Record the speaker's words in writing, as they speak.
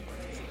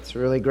It's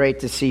really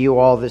great to see you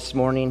all this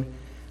morning.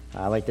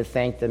 I'd like to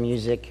thank the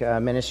music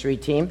ministry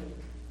team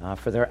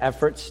for their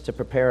efforts to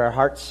prepare our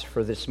hearts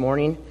for this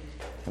morning.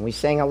 And we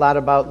sang a lot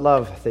about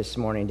love this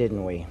morning,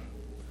 didn't we?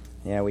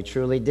 Yeah, we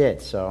truly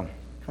did. So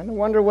I kind of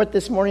wonder what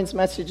this morning's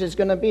message is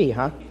going to be,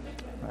 huh?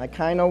 I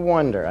kind of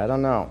wonder. I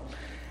don't know.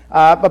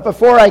 But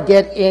before I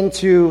get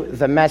into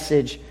the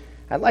message,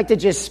 I'd like to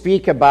just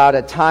speak about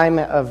a time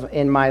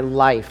in my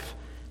life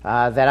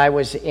that I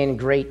was in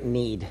great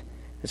need.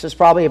 This is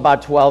probably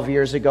about 12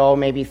 years ago,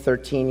 maybe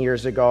 13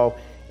 years ago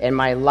in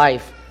my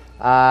life.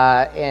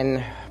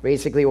 And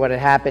basically what had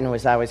happened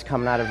was I was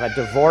coming out of a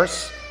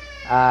divorce.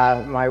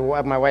 My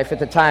wife at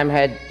the time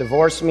had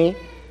divorced me,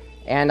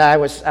 and I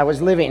was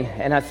living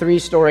in a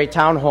 3-story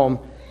townhome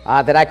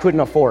that I couldn't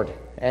afford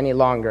any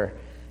longer.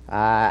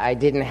 I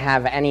didn't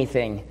have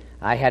anything.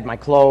 I had my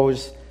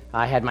clothes,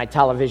 I had my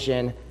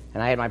television,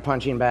 and I had my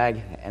punching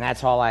bag, and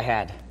that's all I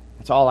had.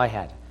 That's all I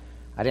had.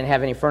 I didn't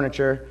have any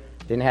furniture,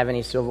 didn't have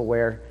any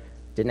silverware,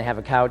 didn't have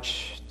a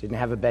couch, didn't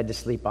have a bed to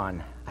sleep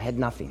on. I had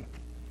nothing.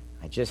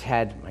 I just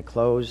had my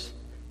clothes,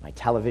 my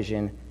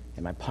television,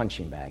 and my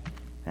punching bag.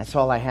 That's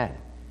all I had.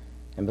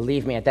 And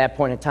believe me, at that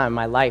point in time in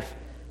my life,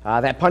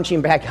 that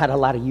punching bag had a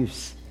lot of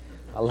use.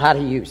 A lot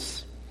of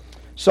use.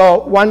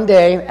 So one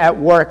day at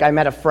work, I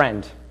met a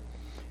friend.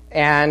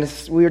 And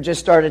we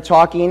just started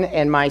talking,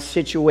 and my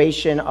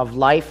situation of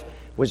life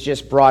was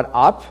just brought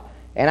up.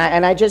 And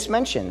I just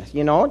mentioned,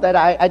 that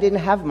I didn't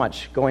have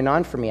much going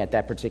on for me at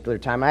that particular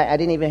time. I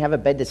didn't even have a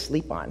bed to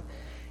sleep on.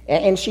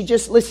 And she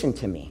just listened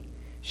to me.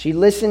 She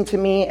listened to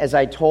me as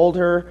I told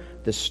her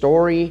the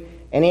story.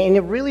 And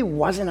it really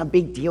wasn't a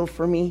big deal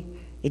for me.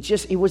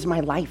 It was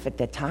my life at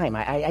that time.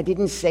 I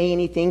didn't say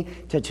anything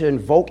to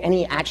invoke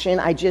any action.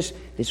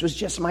 This was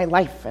just my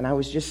life. And I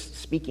was just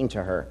speaking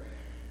to her.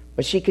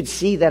 But she could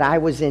see that I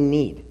was in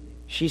need.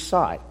 She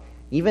saw it.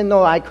 Even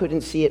though I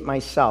couldn't see it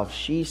myself,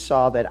 she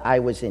saw that I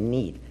was in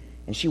need.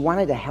 And she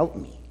wanted to help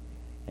me.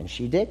 And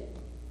she did.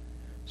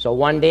 So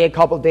one day, a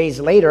couple days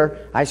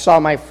later, I saw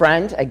my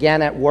friend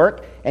again at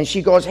work. And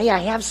she goes, "Hey, I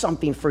have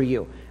something for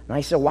you." And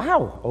I said,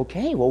 "Wow,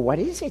 okay, well, what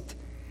is it?"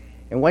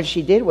 And what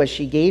she did was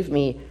she gave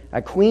me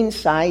a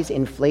queen-size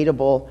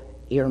inflatable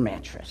air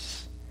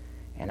mattress.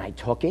 And I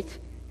took it,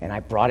 and I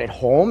brought it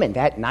home. And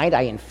that night,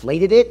 I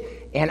inflated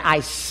it, and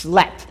I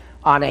slept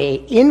on a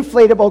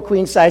inflatable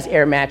queen-size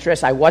air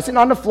mattress. I wasn't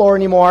on the floor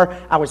anymore.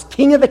 I was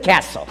king of the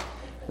castle,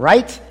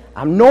 right?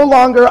 I'm no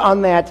longer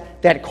on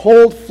that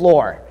cold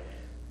floor.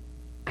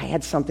 I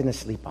had something to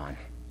sleep on.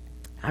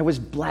 I was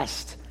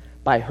blessed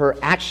by her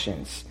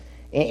actions.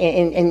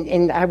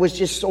 And I was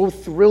just so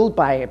thrilled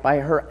by it, by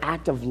her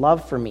act of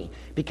love for me,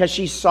 because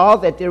she saw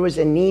that there was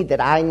a need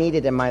that I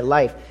needed in my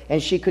life,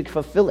 and she could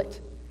fulfill it.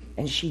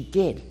 And she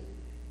did.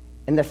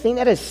 And the thing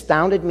that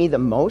astounded me the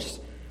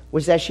most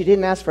was that she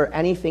didn't ask for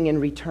anything in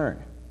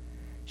return.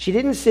 She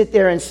didn't sit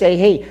there and say,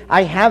 "Hey,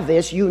 I have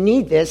this, you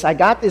need this, I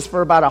got this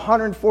for about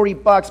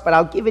 $140, but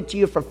I'll give it to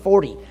you for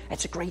 $40.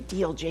 That's a great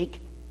deal, Jake.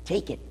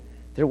 Take it."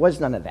 There was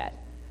none of that.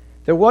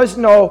 There was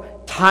no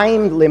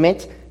time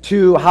limit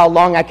to how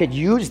long I could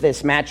use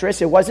this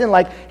mattress. It wasn't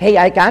like, "Hey,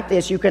 I got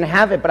this, you can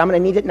have it, but I'm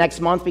going to need it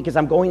next month because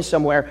I'm going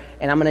somewhere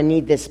and I'm going to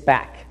need this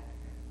back."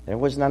 There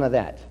was none of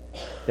that.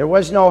 There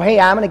was no, "Hey,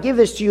 I'm going to give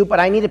this to you,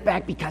 but I need it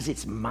back because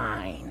it's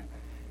mine."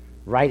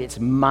 Right? It's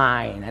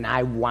mine, and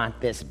I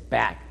want this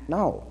back.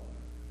 No.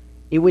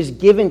 It was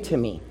given to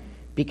me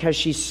because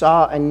she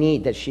saw a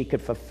need that she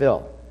could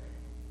fulfill.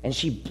 And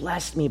she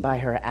blessed me by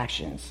her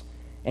actions.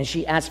 And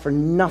she asked for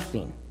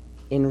nothing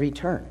in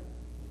return.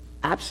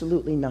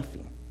 Absolutely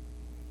nothing.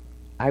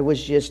 I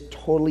was just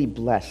totally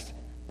blessed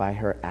by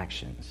her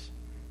actions.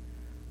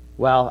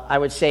 Well, I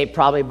would say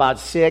probably about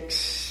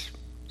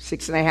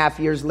 6.5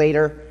 years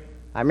later,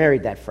 I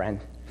married that friend.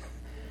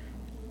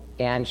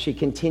 And she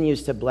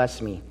continues to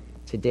bless me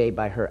today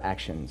by her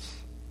actions.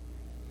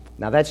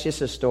 Now, that's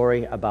just a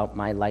story about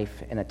my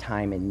life in a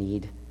time in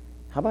need.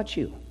 How about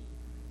you?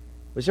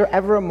 Was there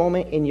ever a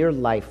moment in your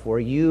life where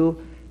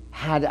you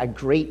had a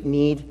great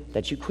need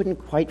that you couldn't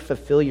quite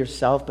fulfill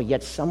yourself, but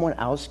yet someone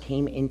else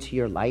came into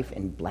your life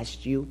and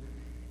blessed you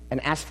and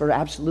asked for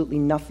absolutely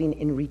nothing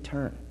in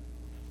return?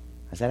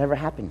 Has that ever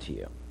happened to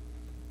you?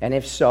 And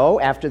if so,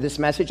 after this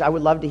message, I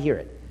would love to hear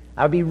it.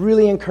 I would be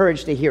really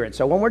encouraged to hear it.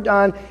 So when we're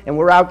done and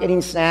we're out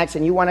getting snacks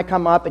and you want to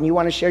come up and you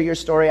want to share your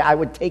story, I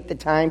would take the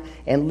time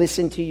and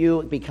listen to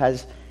you,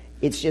 because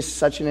it's just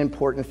such an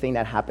important thing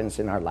that happens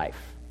in our life.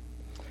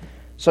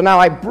 So now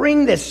I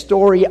bring this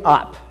story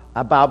up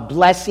about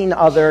blessing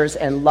others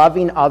and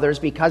loving others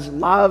because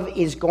love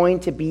is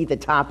going to be the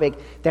topic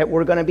that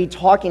we're going to be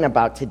talking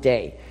about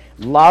today.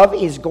 Love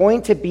is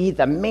going to be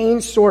the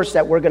main source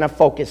that we're going to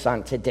focus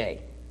on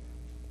today.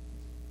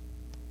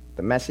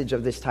 The message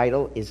of this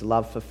title is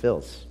Love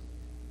Fulfills.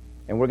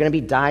 And we're going to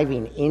be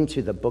diving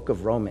into the book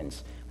of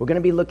Romans. We're going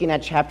to be looking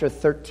at chapter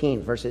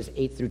 13, verses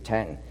 8 through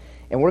 10.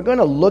 And we're going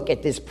to look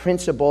at this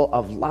principle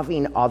of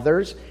loving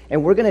others,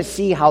 and we're going to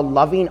see how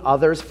loving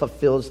others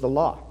fulfills the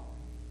law.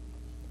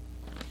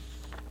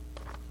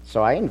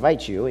 So I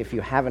invite you, if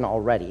you haven't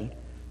already,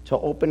 to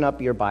open up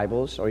your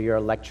Bibles or your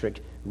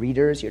electric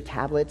readers, your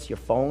tablets, your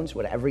phones,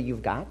 whatever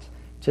you've got,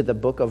 to the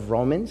book of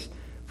Romans.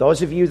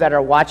 Those of you that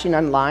are watching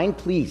online,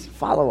 please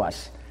follow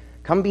us.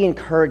 Come be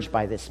encouraged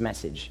by this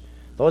message.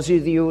 Those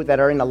of you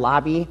that are in the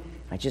lobby,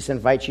 I just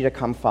invite you to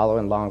come follow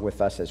along with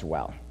us as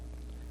well.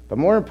 But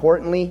more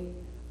importantly,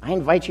 I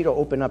invite you to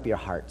open up your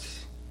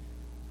hearts.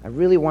 I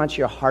really want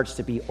your hearts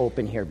to be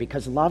open here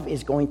because love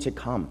is going to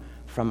come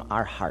from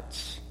our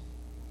hearts.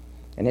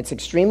 And it's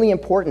extremely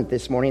important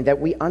this morning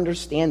that we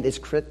understand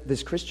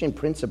this Christian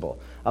principle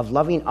of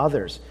loving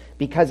others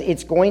because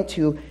it's going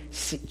to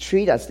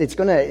treat us, it's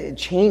going to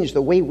change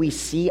the way we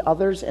see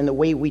others and the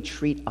way we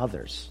treat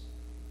others.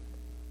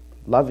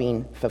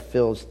 Loving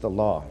fulfills the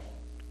law,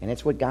 and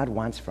it's what God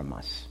wants from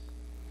us.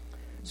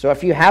 So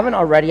if you haven't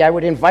already, I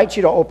would invite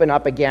you to open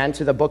up again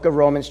to the book of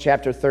Romans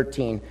chapter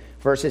 13,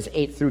 verses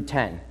 8 through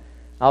 10.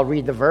 I'll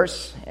read the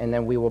verse, and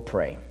then we will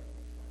pray.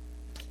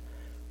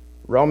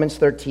 Romans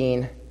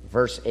 13,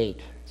 verse 8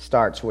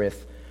 starts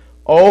with,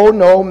 "Owe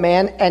no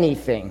man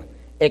anything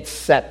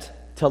except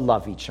to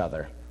love each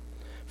other.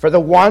 For the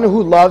one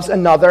who loves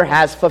another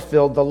has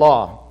fulfilled the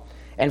law.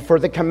 And for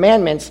the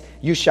commandments,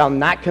 you shall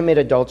not commit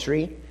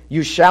adultery,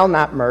 you shall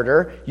not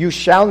murder, you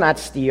shall not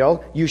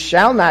steal, you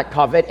shall not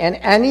covet, and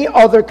any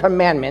other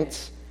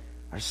commandments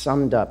are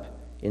summed up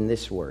in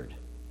this word,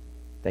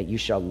 that you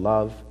shall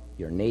love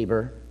your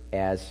neighbor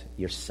as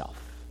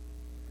yourself.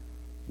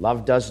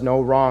 Love does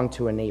no wrong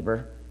to a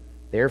neighbor.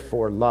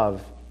 Therefore,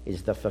 love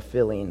is the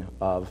fulfilling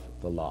of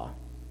the law."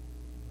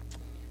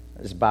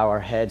 Let's bow our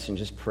heads and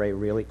just pray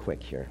really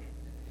quick here.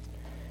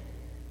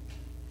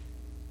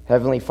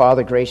 Heavenly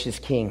Father, gracious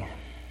King,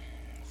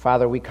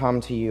 Father, we come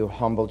to you,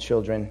 humble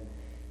children,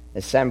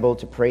 assembled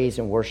to praise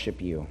and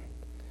worship you.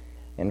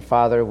 And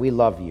Father, we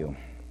love you,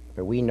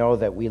 but we know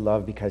that we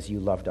love because you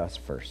loved us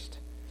first.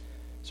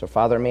 So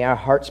Father, may our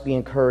hearts be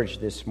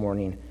encouraged this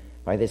morning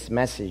by this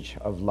message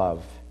of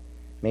love.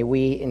 May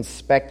we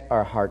inspect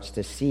our hearts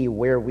to see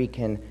where we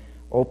can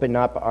open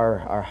up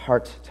our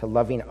heart to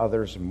loving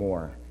others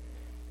more.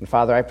 And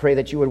Father, I pray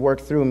that you would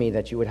work through me,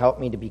 that you would help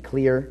me to be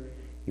clear,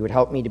 you would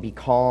help me to be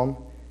calm,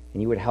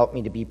 and you would help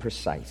me to be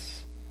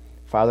precise.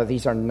 Father,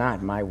 these are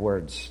not my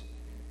words.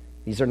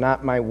 These are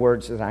not my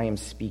words that I am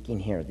speaking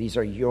here. These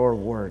are your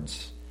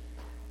words.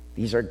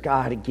 These are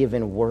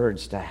God-given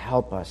words to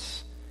help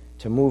us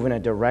to move in a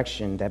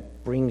direction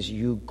that brings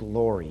you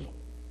glory.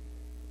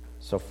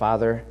 So,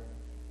 Father,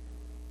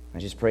 I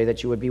just pray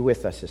that you would be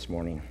with us this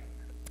morning.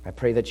 I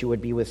pray that you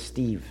would be with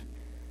Steve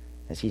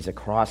as he's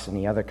across on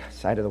the other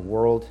side of the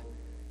world.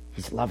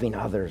 He's loving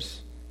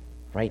others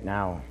right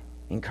now,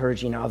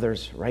 encouraging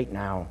others right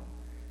now,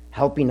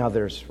 helping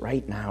others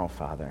right now,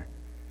 Father.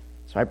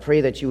 So I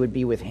pray that you would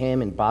be with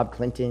him and Bob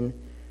Clinton.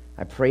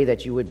 I pray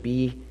that you would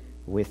be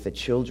with the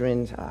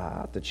children's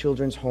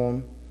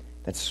home,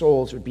 that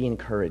souls would be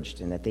encouraged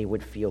and that they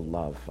would feel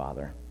love,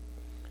 Father.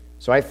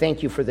 So I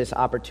thank you for this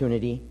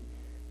opportunity.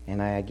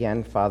 And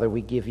again, Father,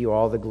 we give you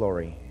all the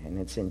glory, and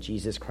it's in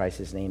Jesus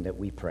Christ's name that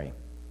we pray.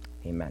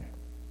 Amen.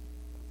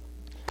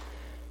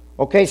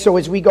 Okay, so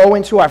as we go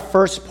into our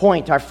first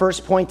point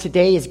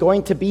today is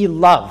going to be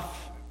love.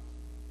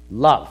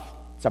 Love.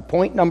 It's a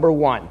point number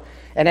one.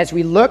 And as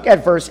we look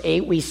at verse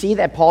 8, we see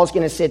that Paul's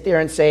going to sit there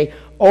and say,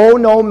 "Owe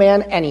no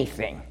man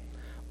anything.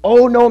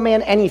 Owe no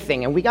man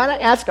anything." And we got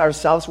to ask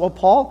ourselves, well,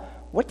 Paul,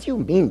 what do you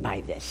mean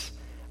by this?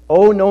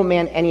 Owe no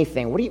man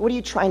anything. What are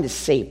you trying to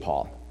say,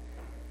 Paul?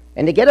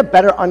 And to get a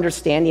better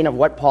understanding of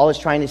what Paul is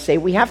trying to say,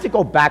 we have to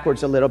go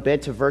backwards a little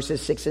bit to verses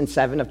 6 and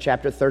 7 of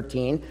chapter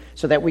 13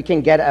 so that we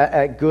can get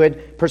a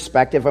good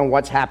perspective on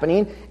what's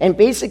happening. And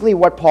basically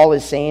what Paul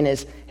is saying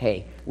is,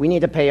 hey, we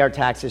need to pay our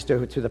taxes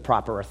to the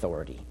proper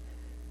authority.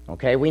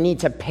 Okay? We need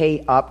to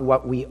pay up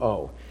what we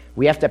owe.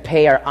 We have to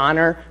pay our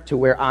honor to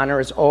where honor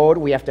is owed.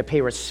 We have to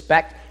pay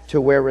respect to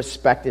where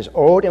respect is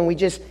owed. And we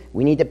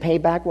need to pay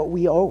back what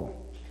we owe.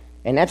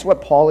 And that's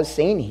what Paul is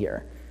saying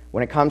here.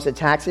 When it comes to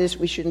taxes,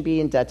 we shouldn't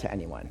be in debt to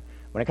anyone.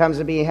 When it comes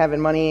to having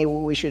money,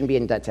 we shouldn't be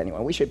in debt to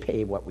anyone. We should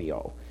pay what we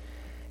owe.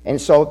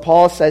 And so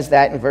Paul says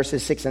that in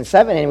verses 6 and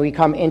 7, and we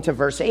come into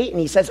verse 8, and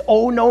he says,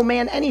 "Owe no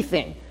man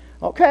anything."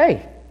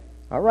 Okay,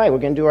 all right, we're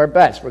going to do our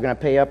best. We're going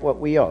to pay up what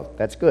we owe.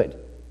 That's good.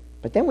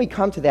 But then we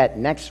come to that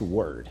next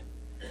word,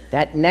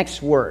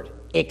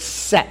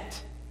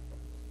 except.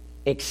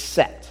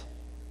 Except.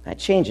 That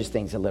changes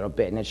things a little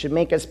bit, and it should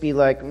make us be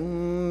like,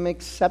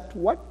 except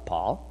what,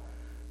 Paul?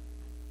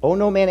 Owe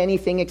no man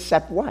anything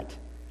except what?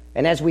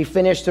 And as we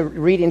finish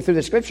reading through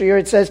the scripture here,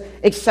 it says,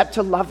 except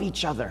to love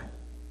each other.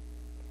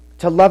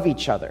 To love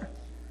each other.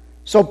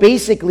 So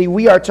basically,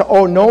 we are to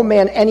owe no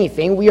man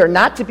anything. We are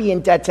not to be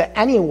in debt to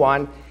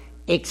anyone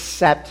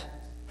except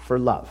for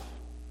love.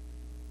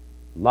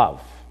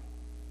 Love.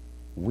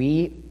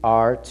 We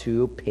are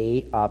to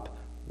pay up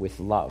with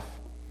love.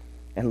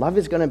 And love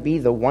is going to be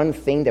the one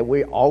thing that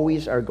we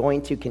always are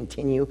going to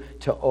continue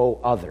to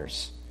owe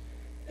others.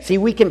 See,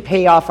 we can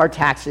pay off our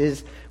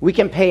taxes. We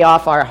can pay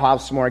off our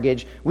house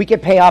mortgage. We can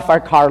pay off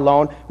our car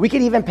loan. We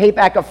could even pay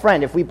back a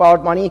friend. If we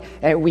borrowed money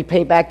and we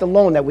pay back the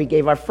loan that we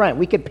gave our friend,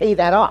 we could pay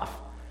that off.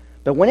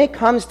 But when it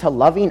comes to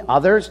loving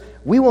others,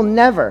 we will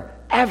never,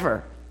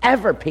 ever,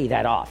 ever pay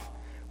that off.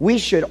 We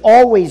should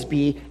always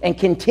be and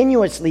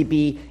continuously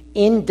be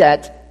in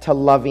debt to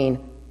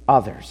loving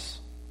others.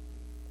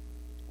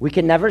 We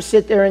can never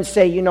sit there and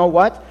say, you know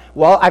what?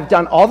 Well, I've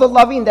done all the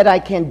loving that I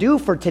can do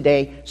for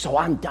today, so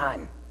I'm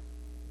done.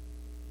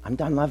 I'm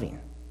done loving.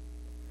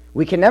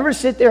 We can never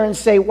sit there and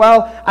say,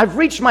 well, I've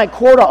reached my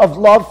quota of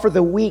love for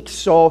the week,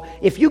 so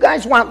if you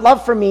guys want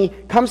love from me,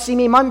 come see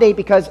me Monday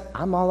because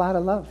I'm all out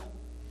of love.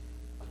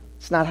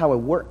 It's not how it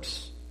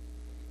works.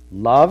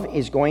 Love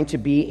is going to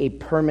be a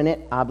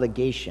permanent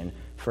obligation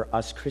for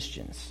us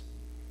Christians.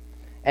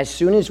 As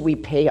soon as we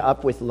pay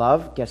up with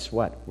love, guess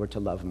what? We're to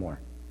love more.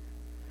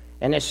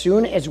 And as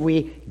soon as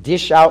we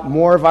dish out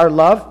more of our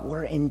love,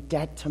 we're in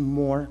debt to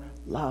more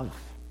love.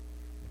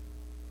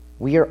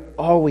 We are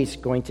always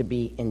going to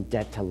be in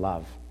debt to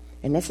love.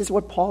 And this is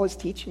what Paul is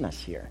teaching us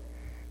here.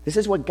 This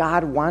is what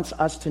God wants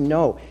us to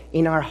know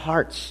in our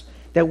hearts,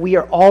 that we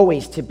are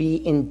always to be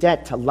in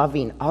debt to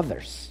loving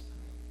others.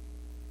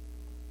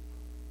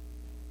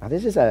 Now,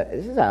 this is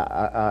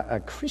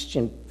a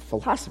Christian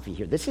philosophy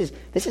here. This is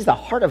the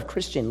heart of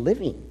Christian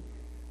living,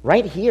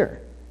 right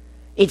here.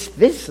 It's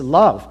this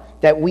love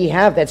that we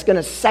have that's going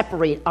to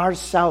separate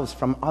ourselves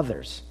from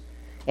others.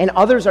 And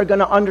others are going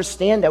to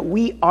understand that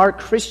we are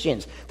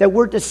Christians, that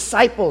we're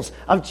disciples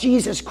of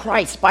Jesus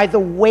Christ by the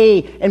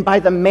way and by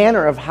the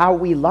manner of how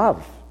we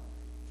love.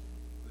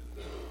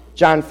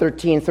 John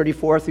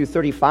 13:34 through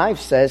 35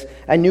 says,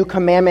 "A new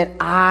commandment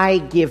I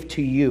give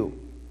to you,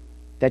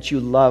 that you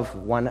love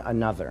one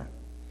another.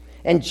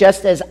 And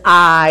just as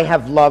I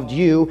have loved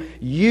you,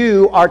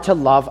 you are to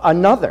love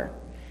another.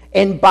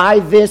 And by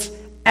this,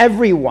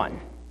 everyone,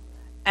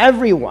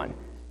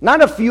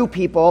 not a few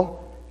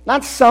people,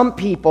 not some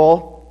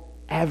people,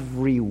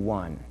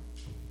 everyone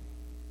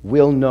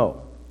will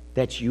know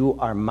that you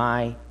are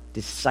my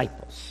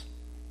disciples.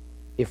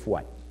 If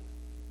what?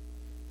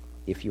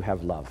 If you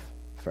have love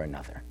for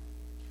another."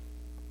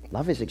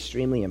 Love is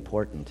extremely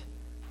important,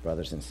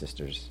 brothers and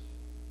sisters.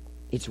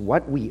 It's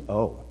what we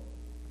owe.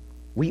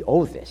 We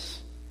owe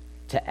this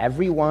to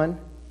everyone,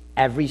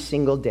 every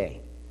single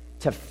day,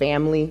 to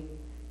family,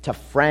 to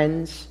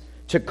friends,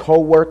 to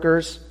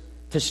co-workers,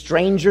 to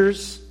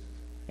strangers,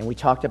 and we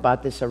talked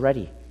about this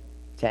already,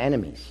 to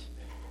enemies.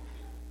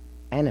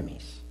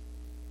 Enemies.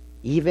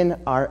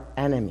 Even our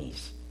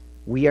enemies,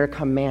 we are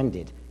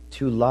commanded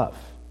to love.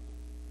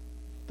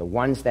 The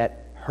ones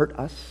that hurt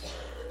us,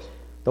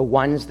 the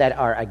ones that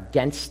are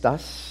against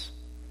us,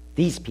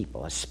 these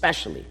people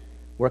especially,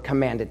 we're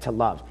commanded to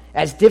love.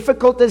 As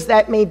difficult as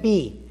that may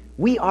be,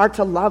 we are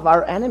to love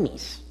our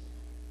enemies.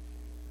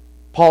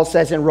 Paul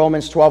says in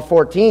Romans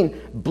 12:14,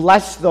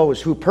 "Bless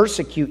those who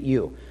persecute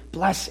you.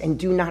 Bless and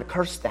do not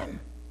curse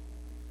them."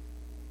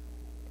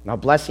 Now,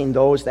 blessing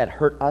those that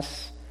hurt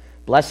us,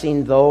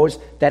 blessing those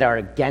that are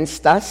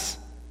against us,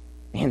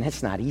 man,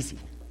 that's not easy.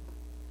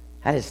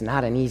 That is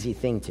not an easy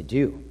thing to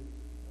do.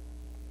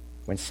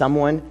 When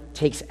someone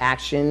takes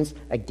actions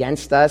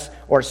against us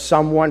or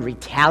someone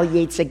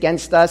retaliates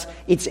against us,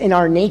 it's in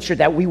our nature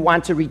that we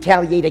want to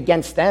retaliate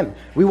against them.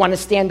 We want to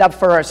stand up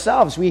for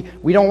ourselves. We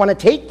don't want to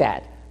take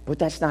that. But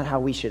that's not how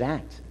we should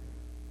act.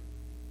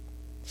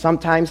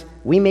 Sometimes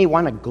we may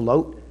want to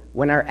gloat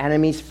when our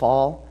enemies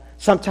fall.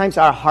 Sometimes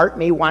our heart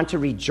may want to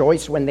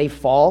rejoice when they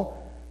fall.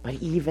 But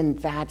even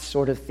that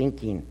sort of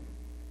thinking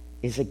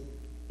is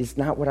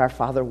not what our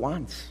Father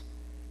wants,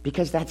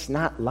 because that's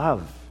not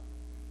love.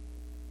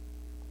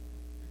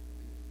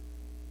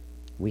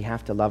 We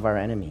have to love our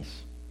enemies.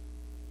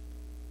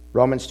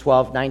 Romans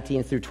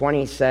 12:19 through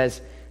 20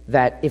 says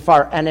that if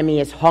our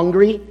enemy is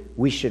hungry,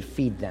 we should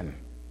feed them.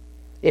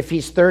 If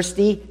he's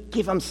thirsty,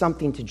 give him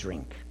something to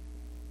drink.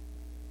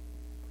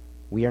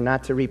 We are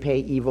not to repay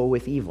evil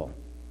with evil.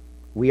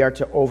 We are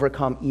to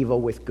overcome evil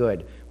with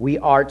good. We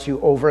are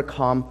to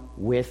overcome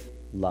with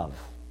love.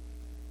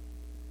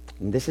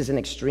 And this is an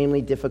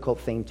extremely difficult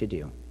thing to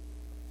do.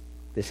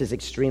 This is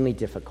extremely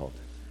difficult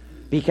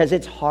because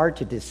it's hard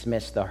to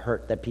dismiss the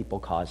hurt that people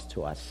cause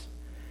to us.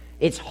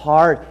 It's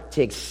hard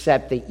to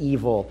accept the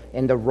evil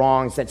and the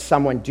wrongs that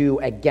someone do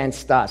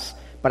against us.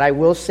 But I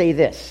will say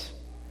this.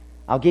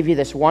 I'll give you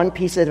this one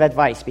piece of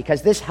advice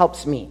because this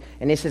helps me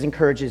and this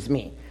encourages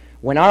me.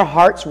 When our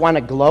hearts want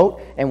to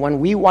gloat and when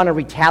we want to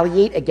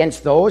retaliate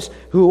against those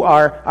who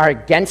are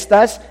against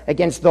us,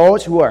 against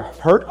those who are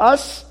hurt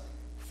us,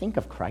 think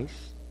of Christ.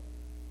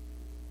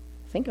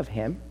 Think of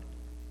him.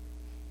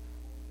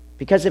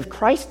 Because if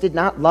Christ did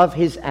not love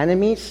his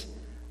enemies,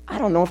 I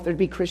don't know if there'd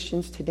be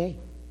Christians today.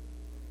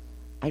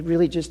 I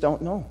really just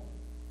don't know.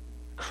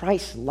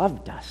 Christ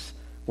loved us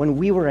when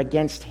we were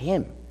against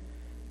him.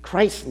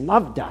 Christ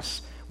loved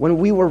us when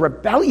we were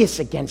rebellious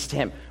against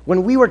him,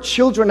 when we were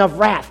children of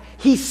wrath.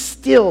 He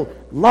still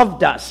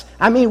loved us.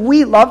 I mean,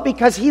 we love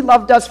because he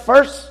loved us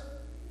first.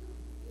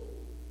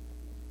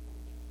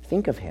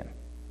 Think of him.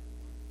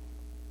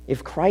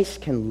 If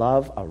Christ can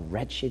love a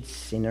wretched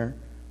sinner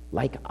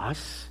like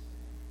us,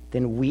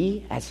 then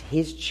we, as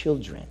his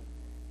children,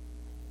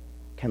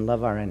 can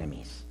love our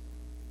enemies.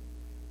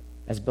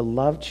 As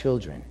beloved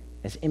children,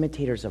 as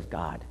imitators of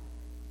God,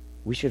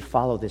 we should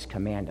follow this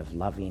command of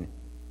loving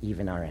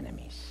even our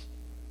enemies.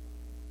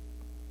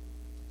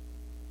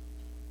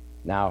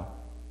 Now,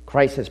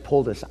 Christ has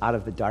pulled us out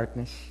of the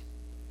darkness.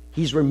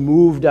 He's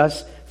removed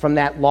us from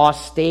that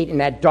lost state and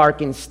that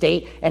darkened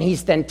state, and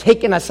he's then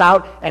taken us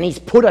out and he's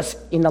put us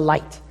in the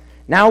light.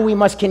 Now we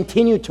must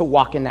continue to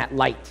walk in that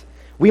light.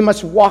 We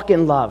must walk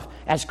in love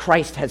as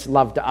Christ has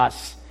loved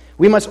us.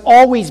 We must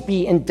always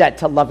be in debt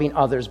to loving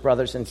others,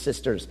 brothers and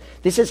sisters.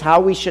 This is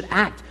how we should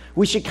act.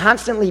 We should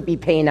constantly be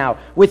paying out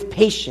with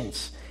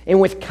patience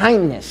and with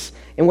kindness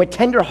and with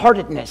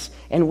tenderheartedness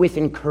and with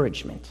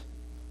encouragement.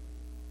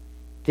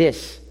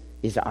 This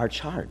is our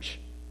charge.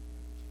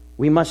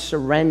 We must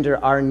surrender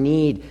our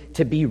need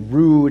to be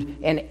rude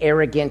and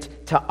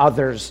arrogant to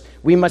others.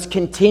 We must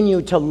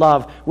continue to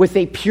love with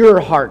a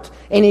pure heart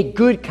and a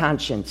good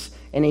conscience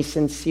and a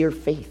sincere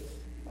faith.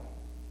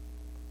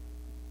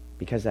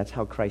 Because that's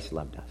how Christ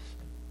loved us.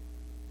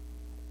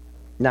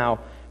 Now,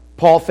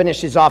 Paul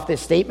finishes off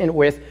this statement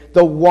with,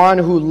 the one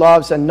who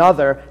loves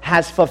another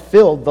has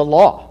fulfilled the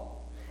law.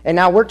 And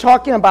now we're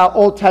talking about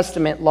Old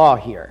Testament law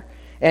here,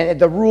 and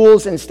the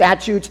rules and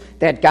statutes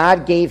that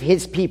God gave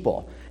his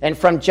people. And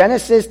from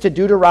Genesis to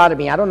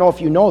Deuteronomy, I don't know if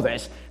you know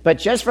this, but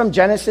just from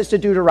Genesis to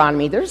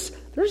Deuteronomy, there's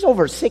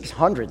over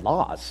 600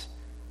 laws.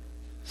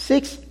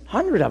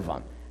 600 of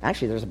them.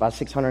 Actually, there's about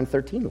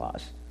 613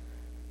 laws.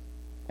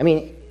 I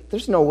mean,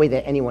 there's no way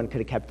that anyone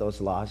could have kept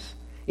those laws.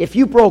 If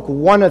you broke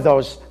one of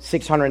those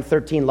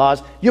 613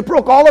 laws, you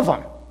broke all of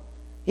them.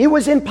 It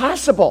was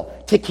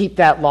impossible to keep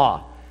that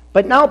law.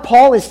 But now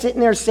Paul is sitting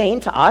there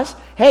saying to us,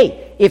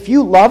 hey, if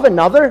you love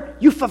another,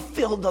 you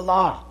fulfilled the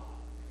law.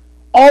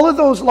 All of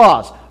those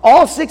laws,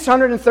 all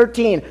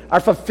 613, are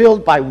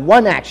fulfilled by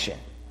one action: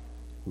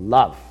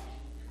 love.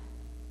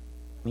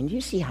 I mean, do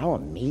you see how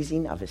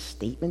amazing of a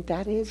statement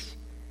that is?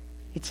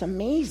 It's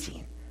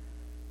amazing.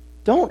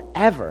 Don't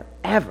ever,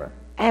 ever,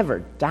 ever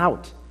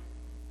doubt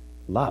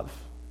love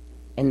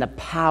and the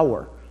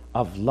power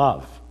of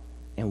love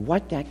and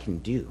what that can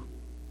do.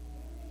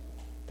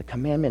 The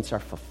commandments are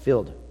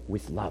fulfilled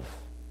with love.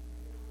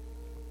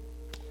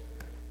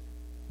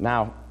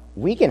 Now,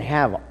 we can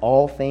have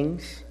all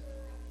things.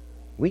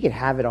 We can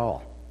have it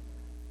all.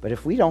 But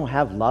if we don't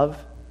have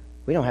love,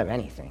 we don't have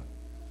anything.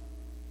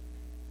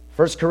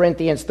 1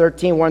 Corinthians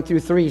 13, 1 through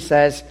 3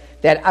 says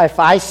that if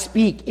I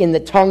speak in the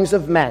tongues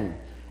of men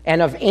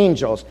and of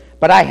angels,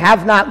 but I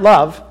have not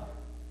love,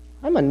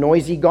 I'm a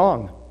noisy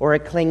gong or a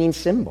clanging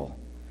cymbal.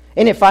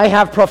 And if I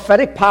have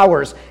prophetic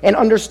powers and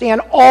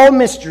understand all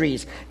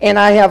mysteries, and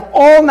I have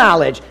all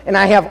knowledge, and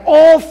I have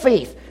all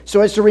faith,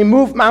 so as to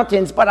remove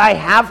mountains, but I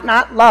have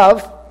not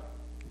love,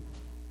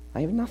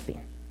 I have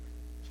nothing.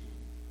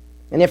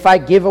 And if I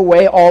give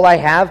away all I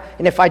have,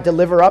 and if I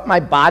deliver up my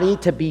body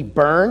to be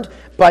burned,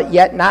 but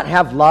yet not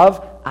have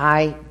love,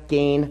 I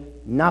gain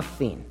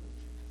nothing.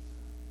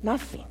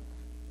 Nothing.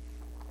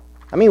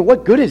 I mean,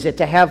 what good is it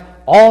to have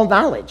all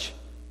knowledge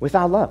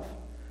without love?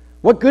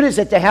 What good is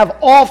it to have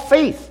all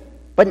faith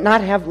but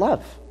not have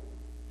love?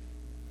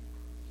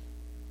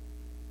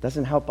 It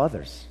doesn't help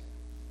others.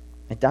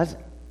 It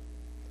doesn't.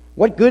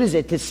 What good is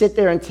it to sit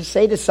there and to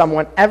say to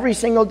someone every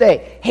single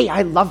day, hey,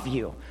 I love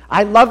you,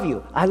 I love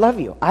you, I love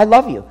you, I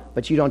love you,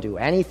 but you don't do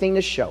anything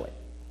to show it?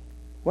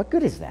 What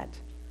good is that?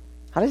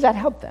 How does that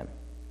help them?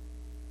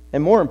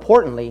 And more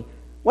importantly,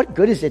 what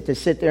good is it to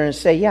sit there and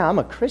say, yeah, I'm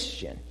a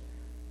Christian,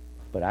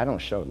 but I don't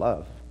show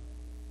love?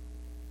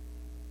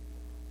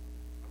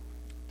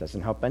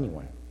 Doesn't help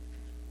anyone.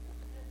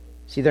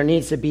 See, there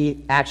needs to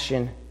be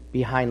action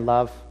behind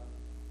love.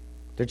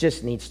 There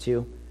just needs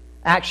to.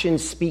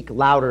 Actions speak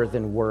louder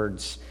than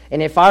words.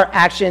 And if our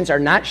actions are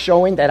not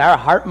showing that our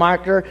heart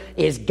marker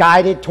is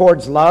guided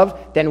towards love,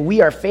 then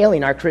we are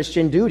failing our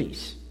Christian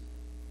duties.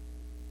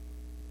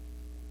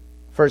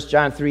 1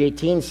 John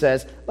 3:18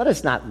 says, let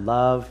us not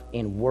love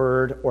in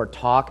word or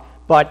talk,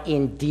 but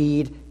in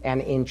deed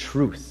and in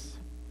truth.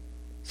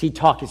 See,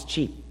 talk is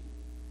cheap.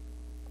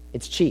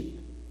 It's cheap.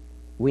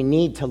 We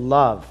need to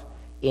love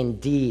in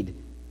deed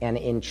and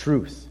in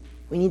truth.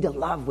 We need to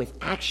love with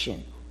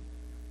action.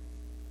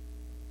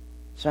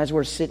 So as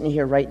we're sitting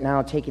here right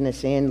now, taking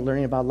this in,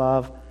 learning about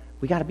love,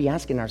 we got to be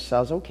asking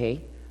ourselves,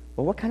 okay,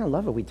 well, what kind of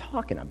love are we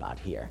talking about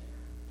here?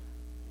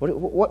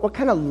 What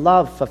kind of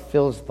love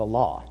fulfills the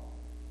law?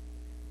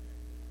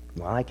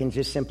 Well, I can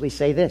just simply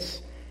say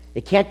this.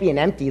 It can't be an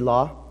empty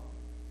law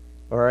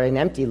or an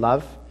empty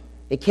love.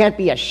 It can't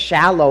be a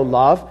shallow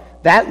love.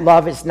 That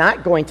love is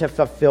not going to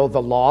fulfill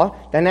the law.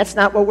 Then that's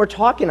not what we're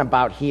talking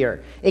about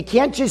here. It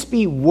can't just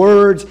be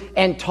words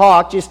and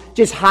talk,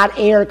 just hot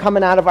air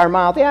coming out of our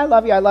mouth. Yeah, I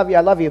love you, I love you,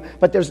 I love you.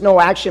 But there's no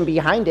action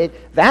behind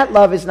it. That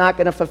love is not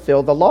going to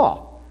fulfill the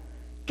law.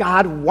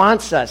 God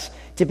wants us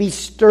to be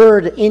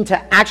stirred into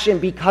action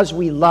because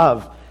we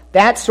love.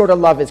 That sort of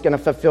love is going to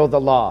fulfill the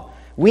law.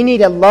 We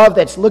need a love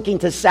that's looking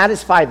to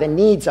satisfy the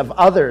needs of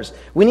others.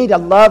 We need a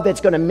love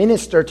that's going to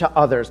minister to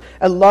others.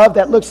 A love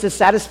that looks to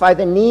satisfy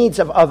the needs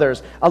of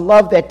others. A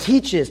love that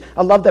teaches.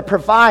 A love that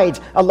provides.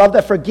 A love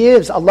that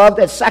forgives. A love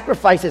that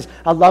sacrifices.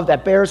 A love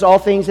that bears all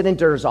things and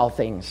endures all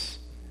things.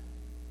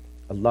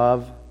 a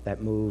love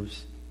that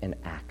moves and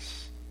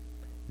acts.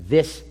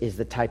 This is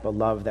the type of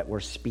love that we're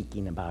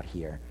speaking about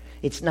here.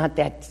 It's not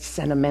that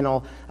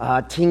sentimental,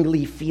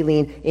 tingly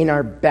feeling in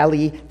our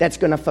belly that's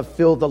going to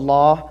fulfill the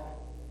law.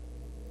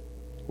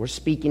 We're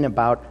speaking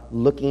about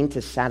looking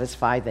to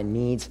satisfy the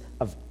needs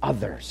of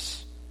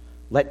others.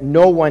 Let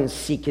no one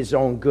seek his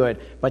own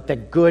good, but the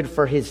good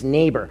for his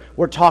neighbor.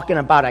 We're talking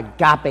about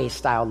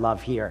agape-style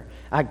love here.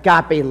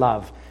 Agape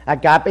love.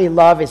 Agape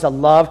love is a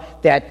love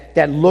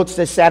that looks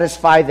to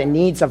satisfy the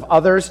needs of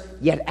others,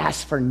 yet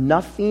asks for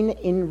nothing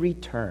in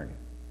return.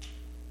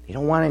 They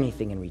don't want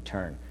anything in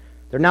return.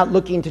 They're not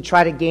looking to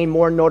try to gain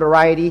more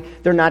notoriety.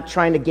 They're not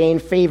trying to gain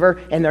favor,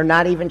 and they're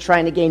not even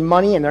trying to gain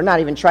money, and they're not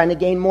even trying to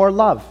gain more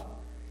love.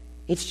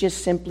 It's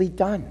just simply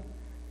done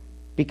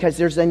because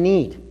there's a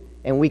need,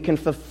 and we can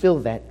fulfill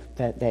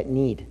that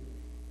need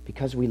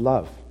because we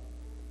love.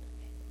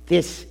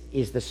 This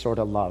is the sort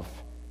of love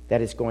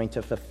that is going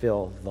to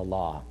fulfill the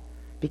law,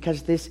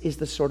 because this is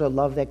the sort of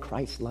love that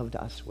Christ loved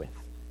us with.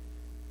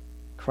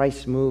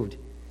 Christ moved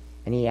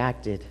and he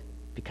acted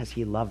because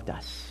he loved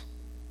us.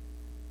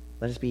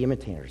 Let us be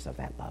imitators of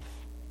that love.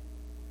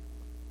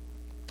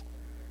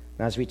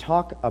 Now, as we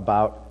talk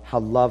about how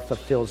love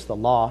fulfills the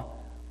law,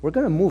 we're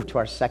going to move to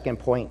our second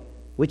point,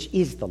 which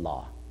is the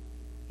law.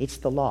 It's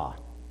the law.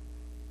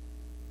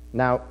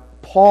 Now,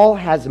 Paul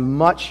has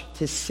much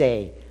to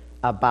say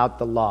about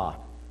the law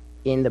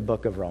in the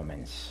book of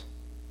Romans.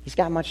 He's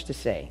got much to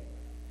say.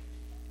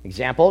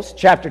 Examples,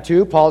 chapter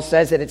 2, Paul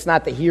says that it's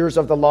not the hearers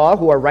of the law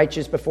who are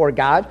righteous before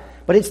God,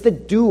 but it's the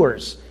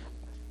doers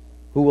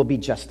who will be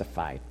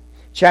justified.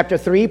 Chapter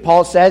 3,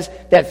 Paul says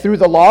that through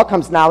the law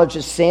comes knowledge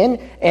of sin,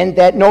 and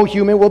that no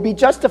human will be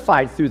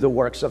justified through the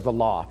works of the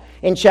law.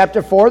 In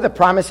chapter 4, the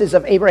promises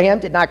of Abraham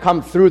did not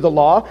come through the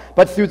law,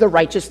 but through the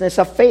righteousness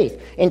of faith.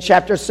 In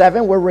chapter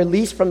 7, we're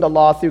released from the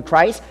law through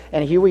Christ,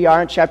 and here we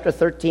are in chapter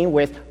 13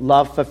 with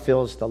love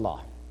fulfills the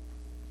law.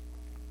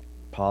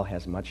 Paul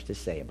has much to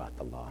say about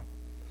the law.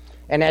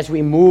 And as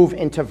we move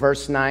into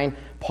verse 9,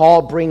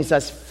 Paul brings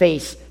us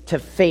face to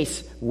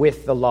face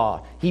with the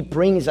law. He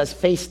brings us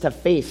face to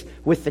face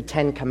with the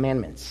 10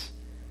 commandments.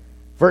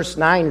 Verse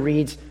 9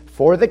 reads,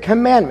 "For the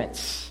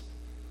commandments,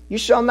 you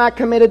shall not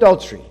commit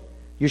adultery,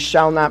 you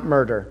shall not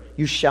murder,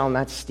 you shall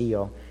not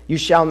steal, you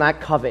shall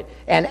not covet,"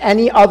 and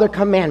any other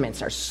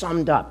commandments are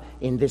summed up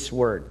in this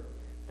word,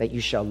 that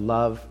you shall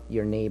love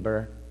your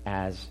neighbor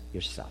as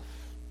yourself.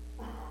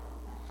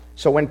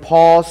 So when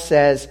Paul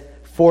says,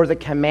 "for the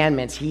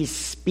commandments," he's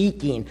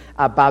speaking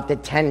about the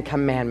 10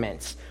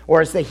 commandments,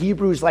 or as the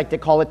Hebrews like to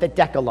call it, the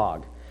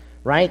Decalogue,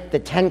 right? The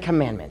 10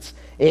 commandments.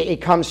 It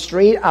comes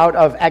straight out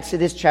of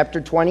Exodus chapter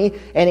 20,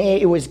 and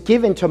it was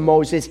given to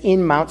Moses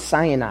in Mount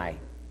Sinai.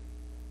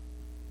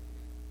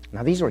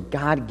 Now, these were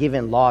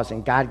God-given laws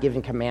and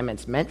God-given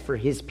commandments meant for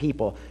his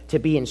people to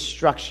be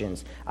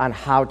instructions on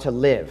how to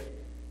live.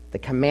 The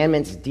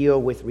commandments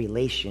deal with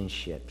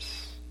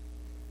relationships.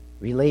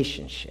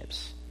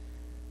 Relationships.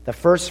 The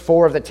first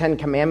 4 of the 10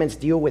 commandments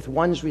deal with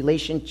one's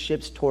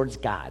relationships towards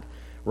God,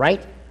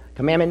 right?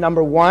 Commandment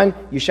number 1,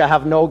 you shall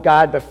have no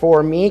God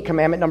before me.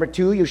 Commandment number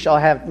 2, you shall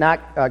have not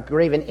a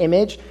graven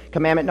image.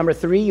 Commandment number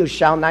 3, you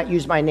shall not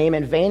use my name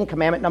in vain.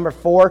 Commandment number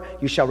 4,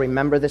 you shall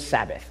remember the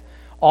Sabbath.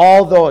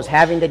 All those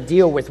having to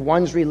deal with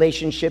one's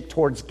relationship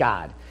towards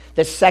God.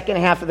 The second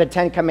half of the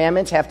 10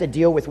 commandments have to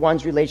deal with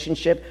one's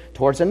relationship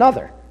towards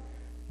another.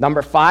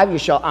 Number 5, you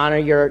shall honor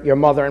your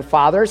mother and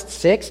father.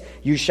 6,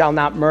 you shall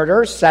not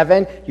murder.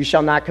 7, you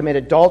shall not commit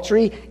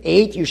adultery.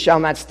 8, you shall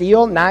not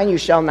steal. 9, you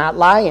shall not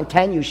lie. And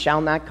 10, you shall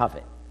not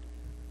covet.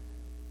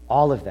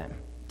 All of them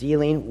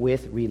dealing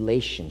with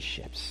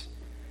relationships.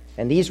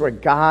 And these were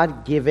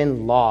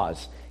God-given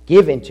laws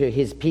given to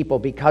his people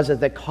because of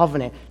the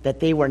covenant that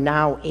they were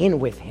now in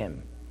with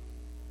him.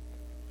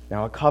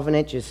 Now, a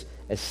covenant just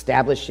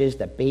establishes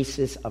the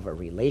basis of a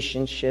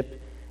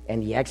relationship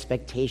and the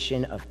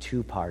expectation of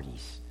 2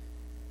 parties.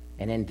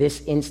 And in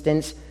this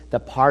instance, the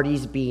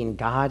parties being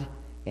God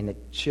and the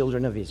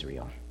children of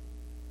Israel.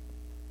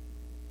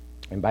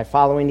 And by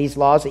following these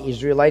laws, the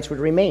Israelites would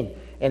remain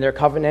in their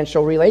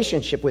covenantal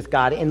relationship with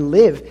God and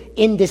live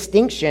in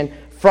distinction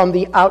from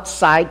the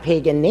outside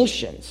pagan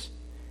nations.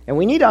 And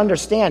we need to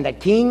understand that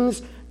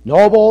kings,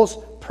 nobles,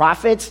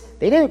 prophets,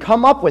 they didn't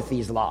come up with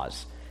these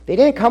laws. They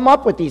didn't come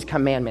up with these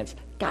commandments.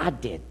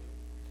 God did.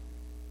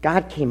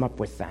 God came up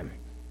with them.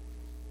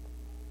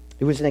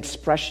 It was an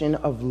expression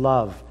of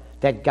love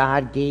that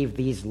God gave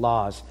these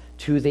laws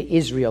to the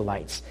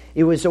Israelites.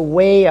 It was a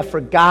way for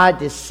God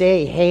to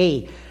say,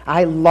 hey,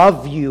 I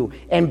love you,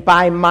 and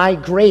by my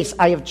grace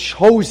I have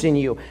chosen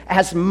you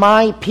as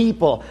my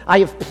people. I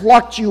have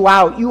plucked you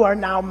out. You are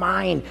now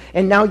mine,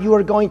 and now you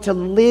are going to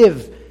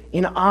live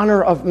in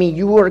honor of me.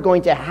 You are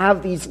going to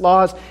have these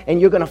laws,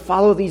 and you're going to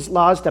follow these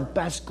laws to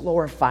best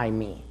glorify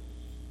me.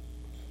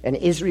 And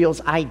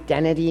Israel's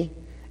identity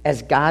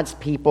as God's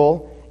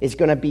people is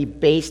going to be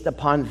based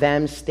upon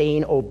them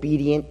staying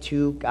obedient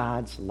to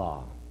God's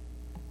law.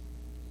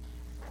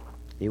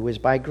 It was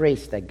by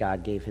grace that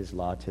God gave his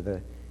law to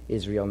the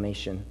Israel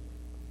nation.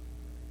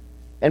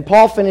 And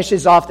Paul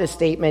finishes off this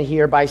statement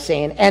here by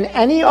saying, and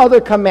any other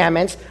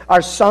commandments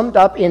are summed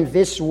up in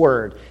this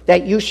word,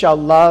 that you shall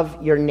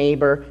love your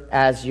neighbor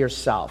as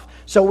yourself.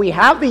 So we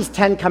have these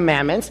 10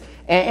 commandments,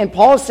 and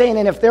Paul's saying,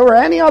 and if there were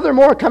any other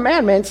more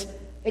commandments,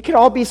 it could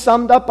all be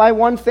summed up by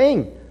one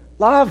thing: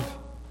 love.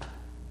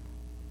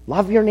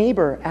 Love your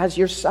neighbor as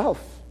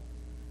yourself.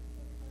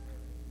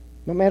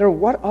 No matter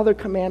what other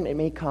commandment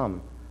may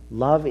come,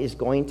 love is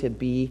going to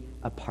be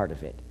a part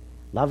of it.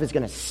 Love is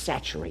going to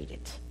saturate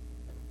it.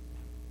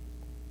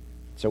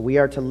 So we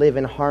are to live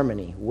in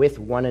harmony with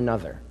one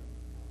another,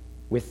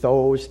 with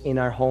those in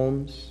our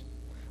homes,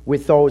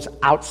 with those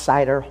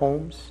outside our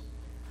homes.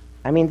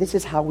 I mean, this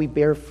is how we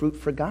bear fruit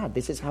for God.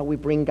 This is how we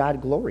bring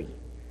God glory.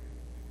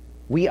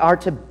 We are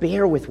to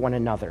bear with one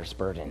another's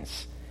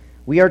burdens.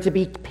 We are to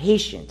be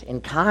patient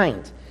and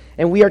kind,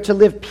 and we are to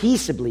live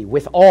peaceably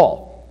with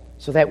all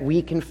so that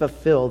we can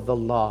fulfill the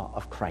law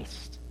of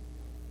Christ.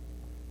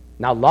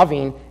 Now,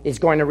 loving is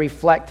going to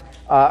reflect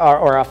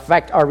or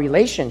affect our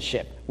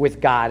relationship with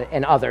God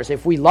and others.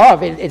 If we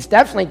love, it's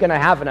definitely going to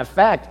have an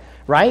effect,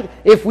 right?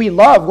 If we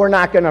love, we're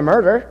not going to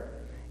murder.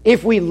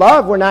 If we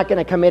love, we're not going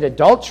to commit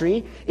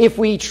adultery. If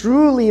we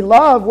truly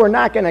love, we're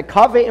not going to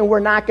covet and we're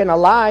not going to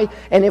lie.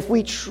 And if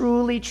we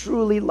truly,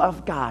 truly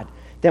love God,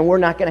 then we're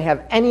not going to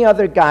have any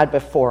other God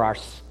before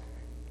us.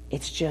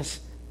 It's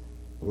just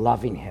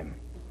loving him.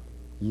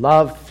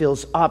 Love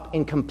fills up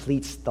and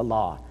completes the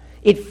law.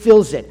 It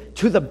fills it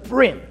to the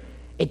brim.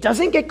 It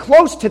doesn't get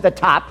close to the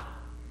top.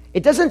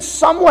 It doesn't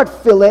somewhat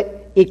fill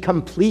it. It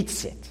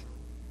completes it.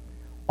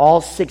 All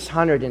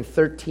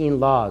 613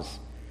 laws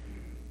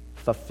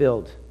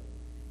fulfilled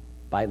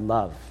by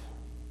love.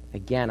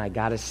 Again, I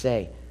got to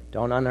say,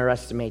 don't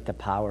underestimate the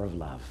power of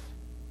love.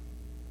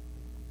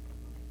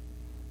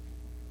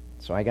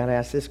 So I got to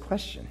ask this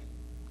question.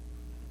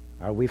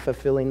 Are we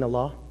fulfilling the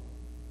law?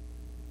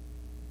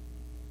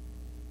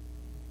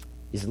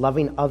 Is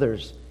loving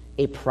others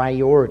a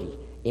priority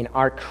in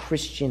our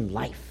Christian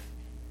life?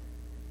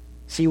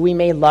 See, we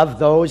may love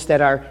those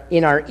that are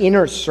in our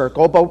inner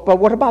circle, but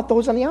what about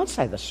those on the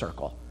outside of the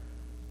circle?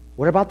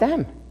 What about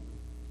them?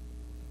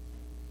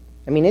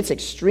 I mean, it's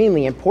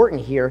extremely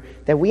important here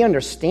that we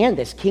understand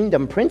this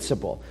kingdom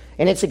principle.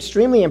 And it's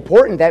extremely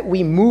important that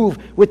we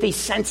move with a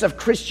sense of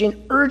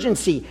Christian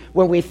urgency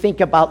when we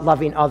think about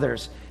loving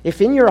others. If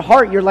in your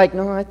heart you're like,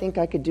 no, I think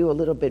I could do a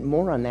little bit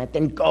more on that,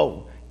 then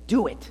go.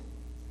 Do it.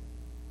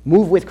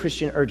 Move with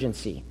Christian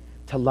urgency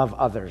to love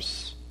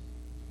others.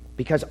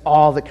 Because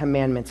all the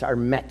commandments are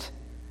met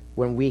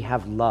when we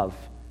have love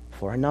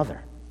for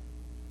another.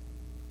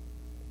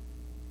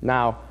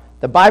 Now,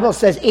 the Bible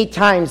says 8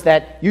 times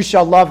that you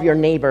shall love your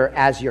neighbor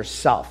as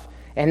yourself.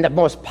 And the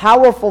most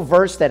powerful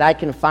verse that I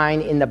can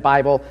find in the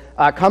Bible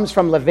comes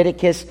from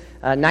Leviticus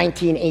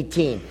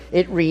 19:18.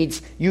 It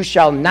reads, you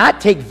shall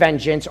not take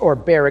vengeance or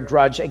bear a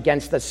grudge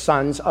against the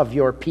sons of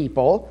your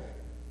people,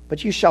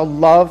 but you shall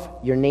love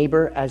your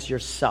neighbor as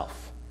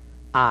yourself.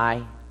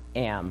 I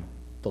am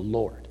the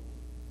Lord.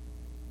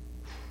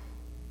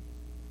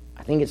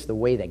 I think it's the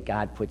way that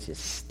God puts his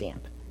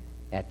stamp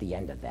at the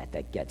end of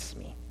that gets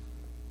me.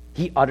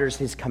 He utters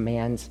his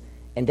commands,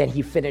 and then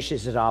he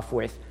finishes it off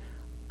with,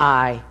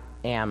 I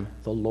am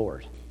the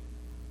Lord.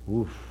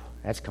 Oof,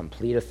 that's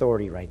complete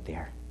authority right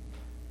there.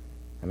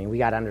 I mean, we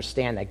got to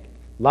understand that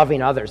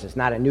loving others is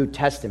not a New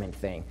Testament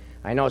thing.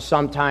 I know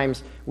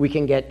sometimes we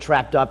can get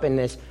trapped up in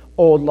this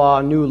old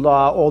law, new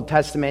law, Old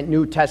Testament,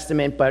 New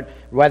Testament, but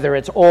whether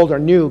it's old or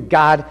new,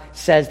 God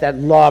says that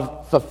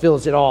love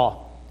fulfills it all.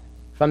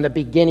 From the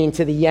beginning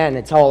to the end,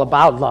 it's all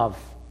about love.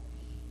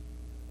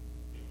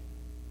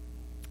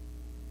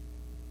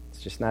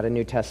 It's just not a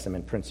New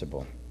Testament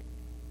principle.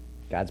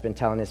 God's been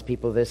telling his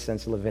people this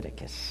since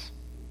Leviticus.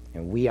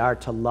 And we are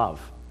to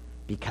love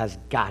because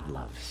God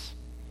loves.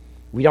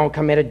 We don't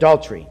commit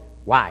adultery.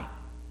 Why?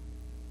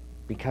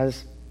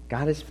 Because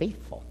God is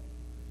faithful.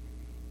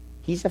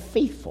 He's a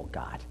faithful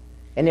God.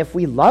 And if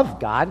we love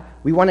God,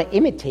 we want to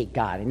imitate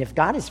God. And if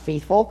God is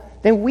faithful,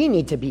 then we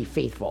need to be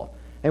faithful.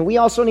 And we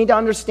also need to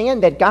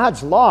understand that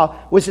God's law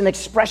was an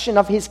expression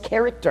of his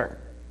character.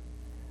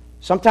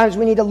 Sometimes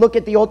we need to look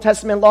at the Old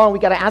Testament law and we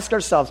got to ask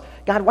ourselves,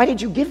 God, why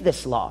did you give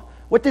this law?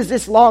 What does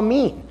this law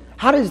mean?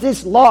 How does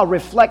this law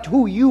reflect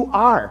who you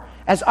are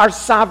as our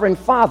sovereign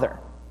Father?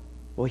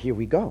 Well, here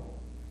we go.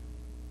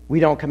 We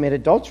don't commit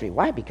adultery.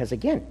 Why? Because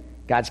again,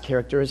 God's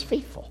character is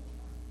faithful.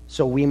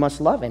 So we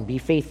must love and be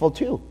faithful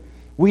too.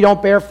 We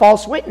don't bear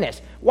false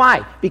witness.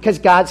 Why? Because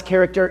God's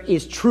character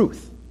is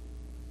truth.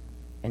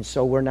 And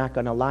so we're not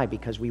going to lie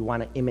because we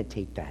want to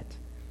imitate that.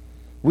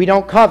 We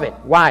don't covet.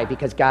 Why?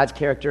 Because God's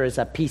character is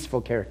a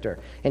peaceful character,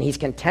 and he's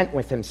content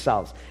with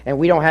himself. And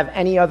we don't have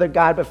any other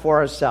God before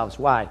ourselves.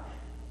 Why?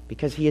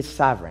 Because he is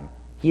sovereign.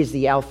 He is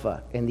the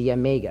Alpha and the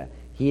Omega.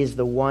 He is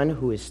the one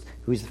who's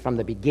from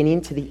the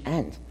beginning to the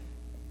end.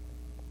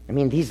 I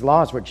mean, these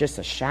laws were just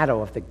a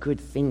shadow of the good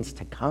things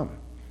to come,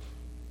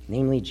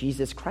 namely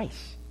Jesus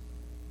Christ.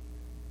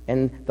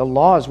 And the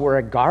laws were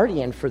a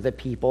guardian for the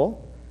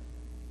people,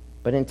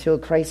 but until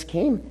Christ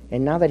came,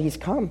 and now that he's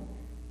come,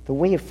 the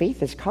way of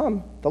faith has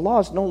come, the law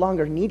is no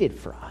longer needed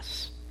for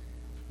us.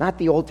 Not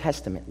the Old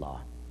Testament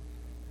law.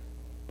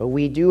 But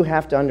we do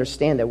have to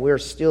understand that we're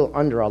still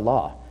under a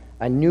law,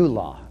 a new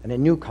law, and a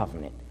new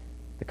covenant.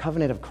 The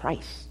covenant of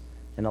Christ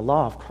and the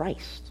law of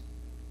Christ.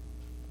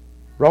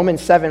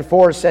 Romans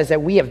 7:4 says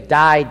that we have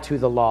died to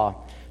the law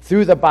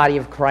through the body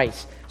of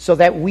Christ, so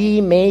that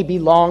we may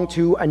belong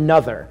to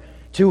another,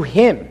 to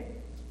him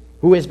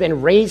who has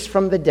been raised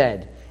from the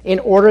dead, in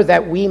order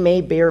that we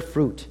may bear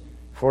fruit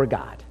for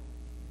God.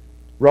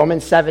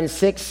 Romans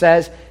 7:6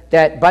 says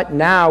that, but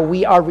now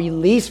we are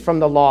released from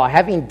the law,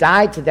 having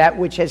died to that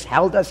which has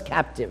held us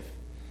captive,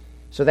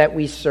 so that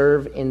we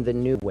serve in the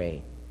new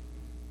way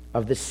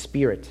of the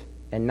Spirit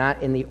and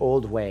not in the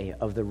old way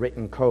of the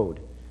written code.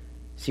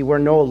 See, we're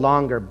no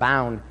longer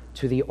bound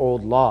to the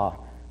old law.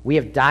 We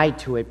have died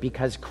to it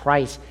because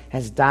Christ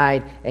has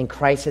died and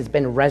Christ has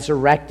been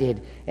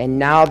resurrected. And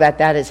now that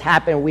that has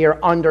happened, we are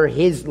under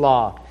his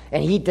law.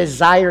 And he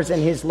desires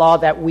in his law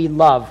that we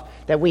love,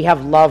 that we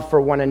have love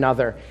for one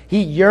another.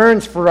 He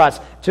yearns for us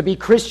to be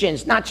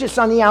Christians, not just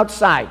on the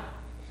outside,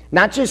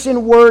 not just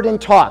in word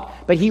and talk,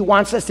 but he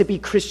wants us to be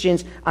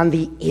Christians on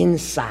the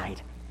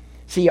inside.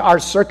 See, our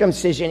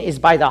circumcision is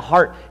by the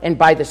heart and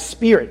by the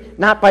Spirit,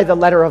 not by the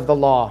letter of the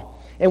law.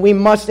 And we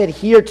must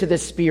adhere to the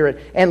Spirit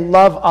and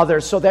love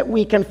others so that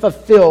we can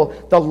fulfill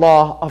the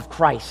law of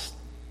Christ.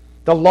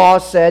 The law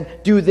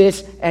said, do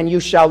this and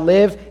you shall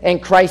live.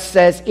 And Christ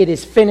says, it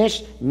is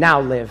finished, now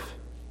live.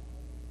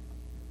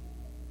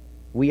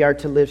 We are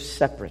to live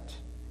separate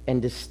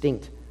and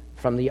distinct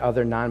from the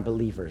other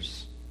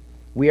non-believers.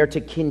 We are to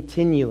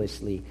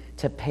continuously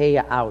to pay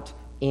out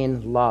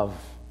in love.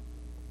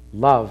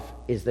 Love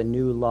is the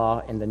new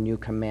law and the new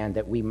command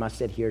that we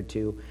must adhere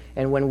to.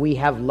 And when we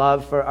have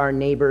love for our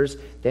neighbors,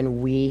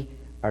 then we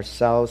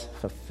ourselves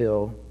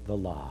fulfill the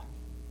law.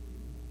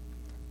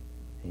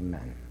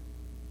 Amen.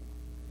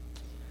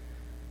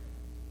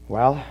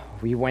 Well,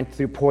 we went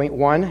through point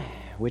 1,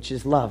 which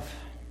is love.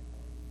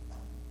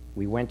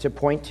 We went to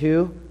point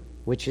 2,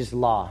 which is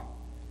law.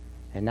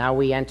 And now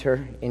we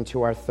enter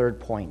into our third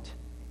point.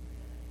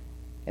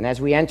 And as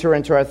we enter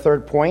into our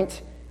third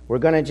point, we're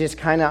going to just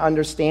kind of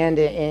understand,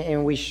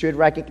 and we should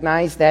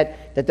recognize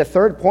that the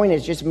third point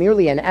is just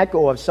merely an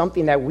echo of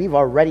something that we've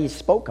already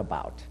spoke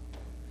about.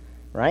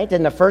 Right?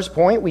 In the first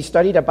point, we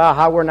studied about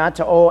how we're not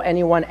to owe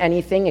anyone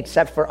anything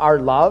except for our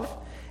love.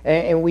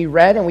 And we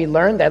read and we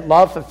learned that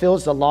love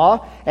fulfills the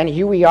law. And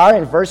here we are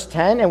in verse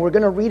 10, and we're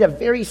going to read a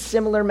very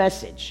similar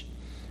message.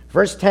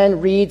 Verse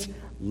 10 reads,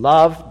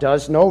 love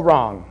does no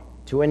wrong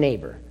to a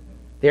neighbor.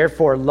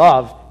 Therefore,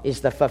 love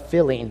is the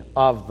fulfilling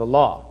of the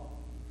law.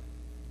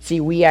 See,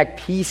 we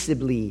act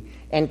peaceably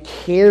and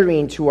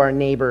caring to our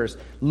neighbors,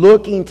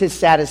 looking to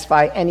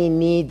satisfy any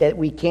need that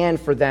we can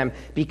for them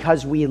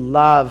because we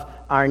love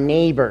our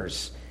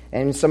neighbors.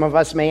 And some of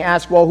us may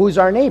ask, well, who's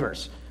our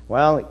neighbors?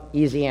 Well,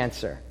 easy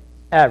answer.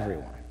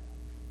 Everyone.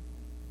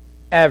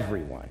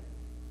 Everyone.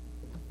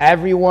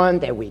 Everyone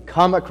that we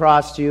come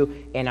across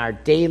to in our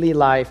daily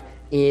life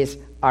is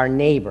our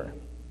neighbor.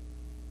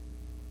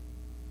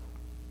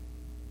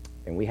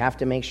 And we have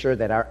to make sure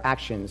that our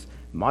actions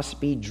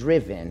must be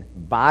driven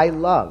by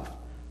love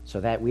so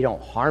that we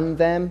don't harm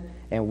them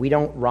and we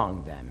don't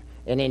wrong them.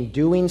 And in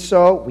doing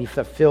so, we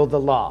fulfill the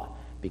law.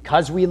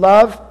 Because we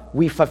love,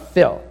 we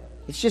fulfill.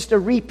 It's just a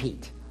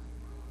repeat.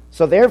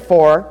 So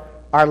therefore,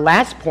 our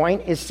last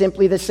point is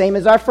simply the same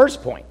as our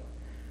first point.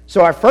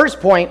 So our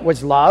first point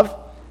was love.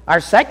 Our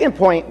second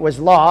point was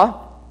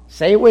law.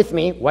 Say it with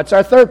me. What's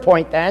our third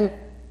point then?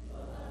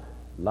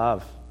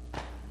 Love.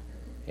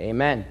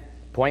 Amen.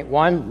 Point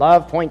 1,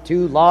 love. Point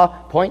 2, law.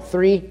 Point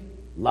 3,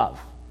 love.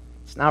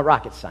 It's not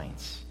rocket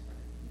science.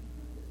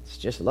 It's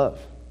just love.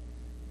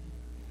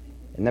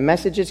 And the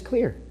message is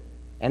clear.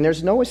 And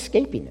there's no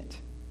escaping it.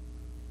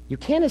 You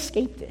can't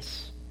escape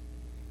this.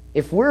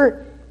 If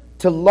we're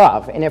to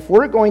love, and if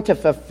we're going to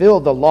fulfill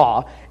the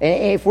law,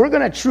 and if we're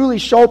going to truly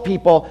show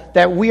people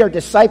that we are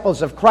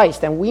disciples of Christ,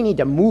 then we need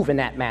to move in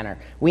that manner.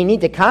 We need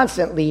to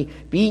constantly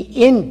be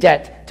in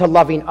debt to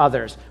loving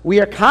others.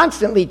 We are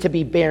constantly to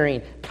be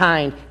bearing,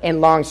 kind, and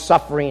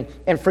long-suffering,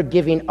 and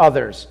forgiving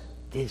others.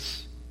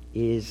 This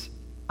is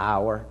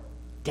our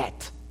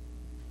debt.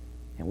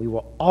 And we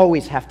will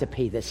always have to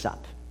pay this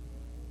up.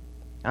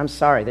 I'm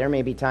sorry, there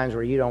may be times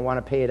where you don't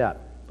want to pay it up,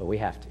 but we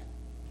have to.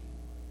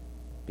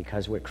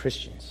 Because we're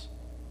Christians.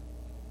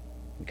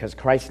 Because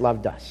Christ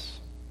loved us.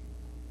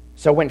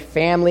 So when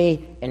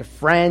family and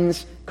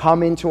friends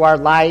come into our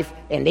life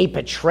and they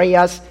betray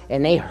us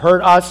and they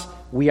hurt us,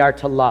 we are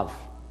to love.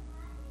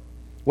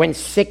 When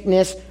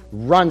sickness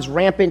runs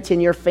rampant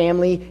in your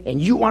family and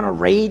you want to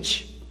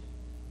rage,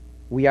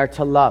 we are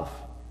to love.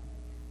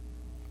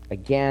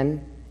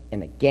 Again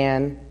and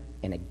again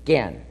and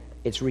again.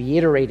 It's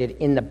reiterated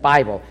in the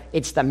Bible.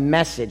 It's the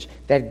message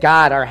that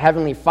God, our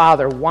Heavenly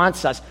Father,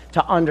 wants us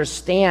to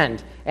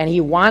understand, and He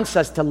wants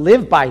us to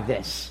live by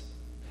this.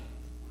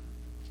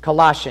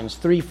 Colossians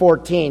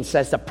 3:14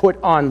 says to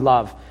put on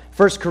love.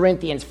 1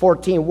 Corinthians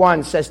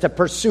 14:1 says to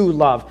pursue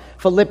love.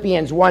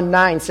 Philippians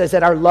 1:9 says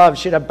that our love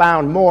should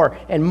abound more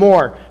and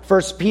more.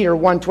 1 Peter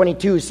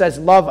 1:22 says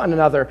love one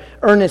another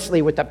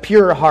earnestly with a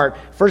pure heart.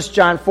 1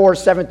 John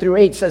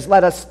 4:7-8 says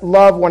let us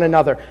love one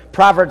another.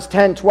 Proverbs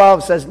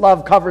 10:12 says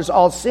love covers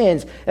all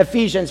sins.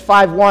 Ephesians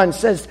 5:1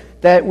 says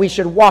that we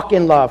should walk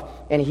in love.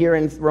 And here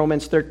in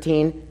Romans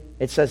 13,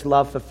 it says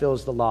love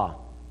fulfills the law.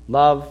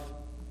 Love,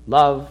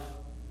 love,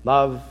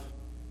 love,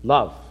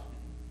 love.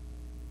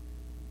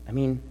 I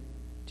mean,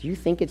 do you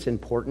think it's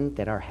important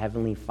that our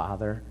Heavenly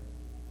Father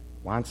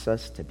wants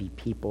us to be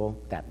people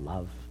that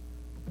love?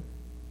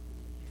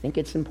 You think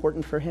it's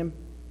important for Him?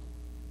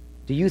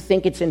 Do you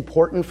think it's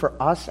important for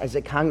us as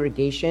a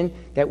congregation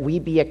that we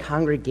be a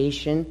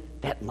congregation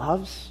that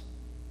loves?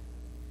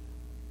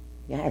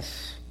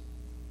 Yes.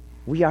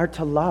 We are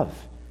to love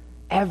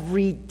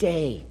every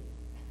day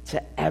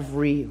to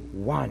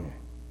everyone.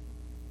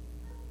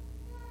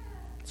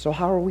 So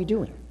how are we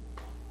doing?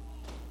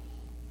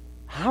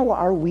 How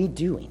are we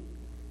doing?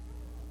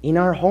 In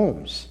our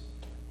homes,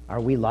 are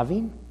we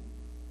loving?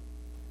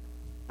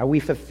 Are we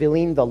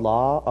fulfilling the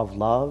law of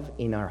love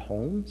in our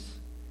homes?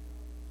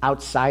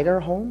 Outside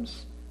our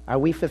homes, are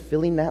we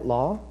fulfilling that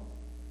law?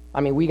 I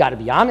mean, we got to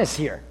be honest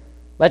here.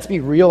 Let's be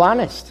real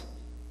honest.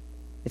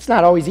 It's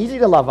not always easy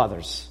to love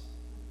others.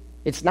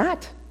 It's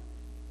not.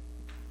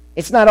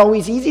 It's not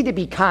always easy to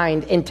be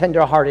kind and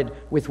tenderhearted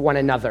with one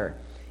another.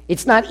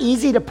 It's not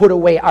easy to put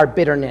away our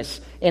bitterness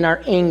and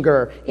our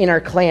anger and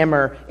our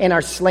clamor and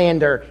our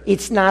slander.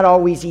 It's not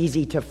always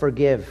easy to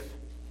forgive.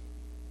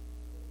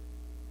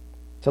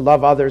 To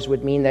love others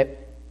would mean that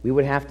we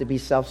would have to be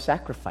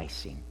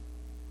self-sacrificing.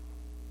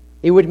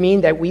 It would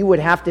mean that we would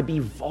have to be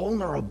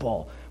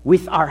vulnerable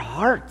with our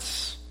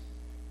hearts.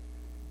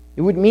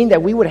 It would mean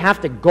that we would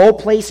have to go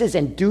places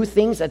and do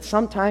things that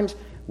sometimes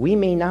we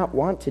may not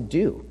want to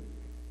do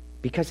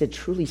because it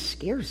truly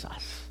scares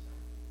us.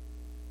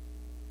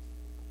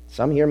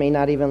 Some here may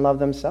not even love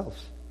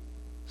themselves.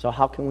 So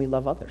how can we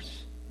love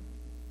others?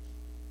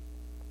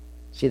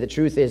 See, the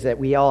truth is that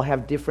we all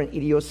have different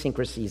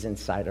idiosyncrasies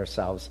inside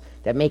ourselves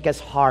that make us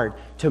hard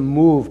to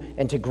move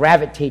and to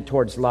gravitate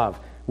towards love.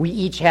 We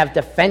each have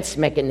defense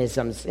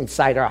mechanisms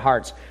inside our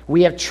hearts.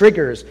 We have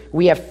triggers,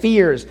 we have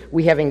fears,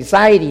 we have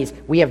anxieties,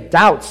 we have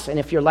doubts. And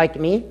if you're like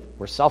me,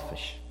 we're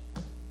selfish.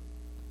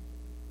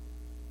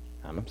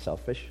 I'm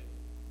selfish.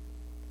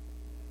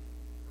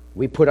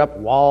 We put up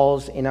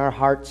walls in our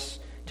hearts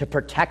to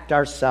protect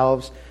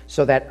ourselves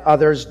so that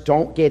others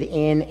don't get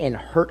in and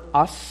hurt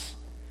us.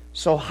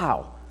 So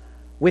how?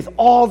 With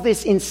all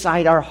this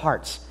inside our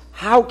hearts,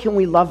 how can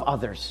we love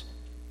others?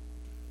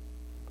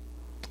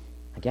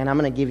 Again, I'm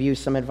going to give you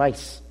some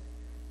advice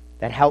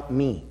that helped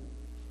me.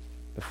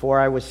 Before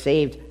I was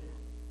saved,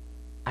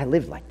 I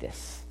lived like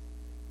this.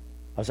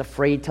 I was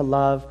afraid to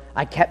love.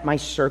 I kept my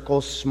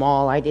circle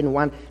small. I didn't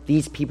want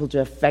these people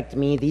to affect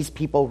me. These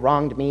people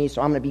wronged me,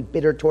 so I'm going to be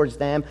bitter towards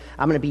them.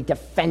 I'm going to be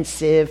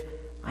defensive.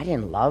 I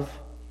didn't love.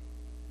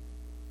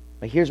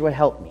 But here's what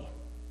helped me.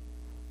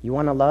 You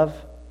want to love?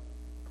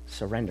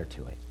 Surrender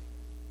to it.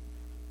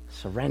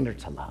 Surrender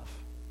to love.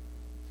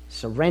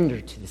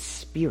 Surrender to the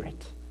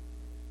Spirit.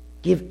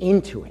 Give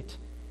into it.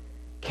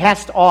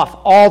 Cast off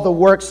all the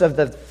works of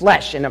the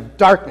flesh and of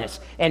darkness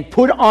and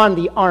put on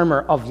the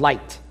armor of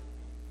light.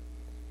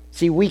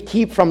 See, we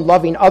keep from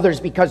loving others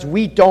because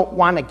we don't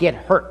want to get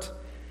hurt,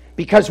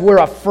 because we're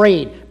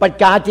afraid. But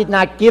God did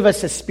not give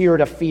us a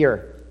spirit of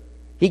fear.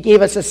 He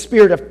gave us a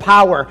spirit of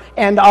power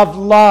and of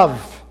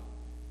love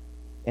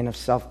and of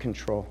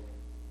self-control.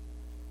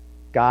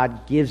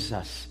 God gives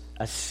us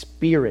a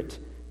spirit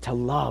to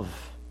love.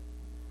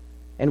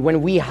 And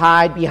when we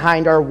hide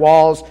behind our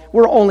walls,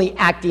 we're only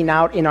acting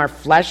out in our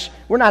flesh.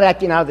 We're not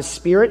acting out of the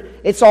Spirit.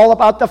 It's all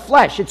about the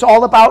flesh. It's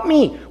all about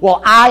me.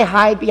 Well, I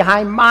hide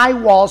behind my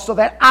walls so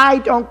that I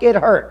don't get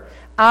hurt.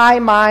 I,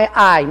 my,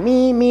 I.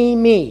 Me, me,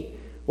 me.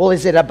 Well,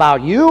 is it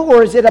about you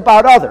or is it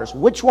about others?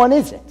 Which one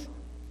is it?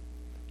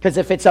 Because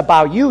if it's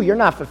about you, you're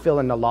not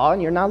fulfilling the law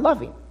and you're not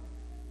loving.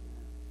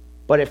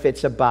 But if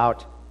it's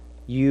about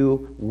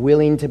you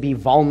willing to be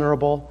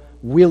vulnerable,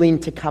 willing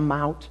to come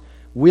out,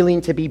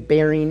 willing to be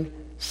bearing,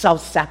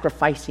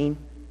 self-sacrificing,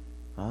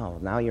 oh,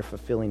 now you're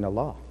fulfilling the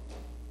law.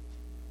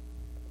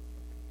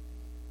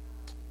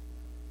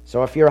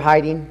 So if you're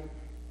hiding,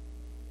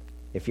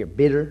 if you're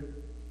bitter,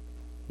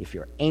 if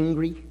you're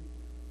angry,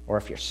 or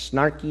if you're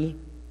snarky,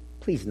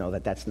 please know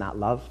that that's not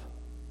love,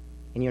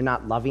 and you're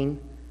not loving.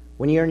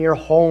 When you're in your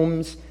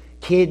homes,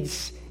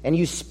 kids, and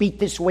you speak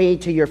this way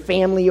to your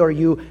family, or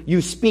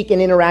you speak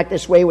and interact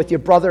this way with your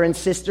brother and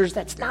sisters,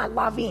 that's not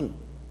loving,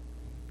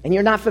 and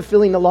you're not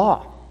fulfilling the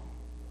law.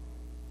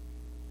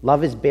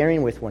 Love is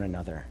bearing with one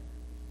another,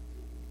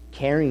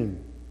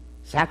 caring,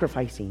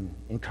 sacrificing,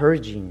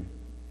 encouraging.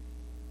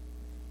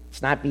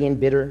 It's not being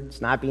bitter. It's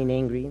not being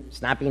angry.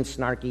 It's not being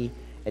snarky.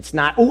 It's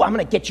not, oh, I'm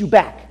going to get you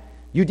back.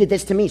 You did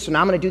this to me, so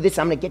now I'm going to do this.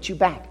 I'm going to get you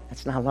back.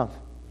 That's not love.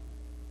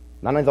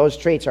 None of those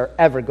traits are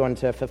ever going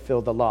to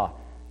fulfill the law,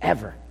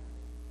 ever.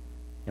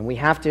 And we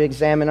have to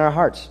examine our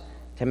hearts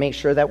to make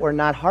sure that we're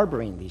not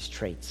harboring these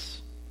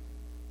traits.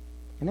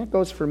 And that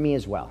goes for me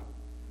as well.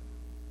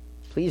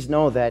 Please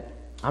know that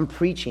I'm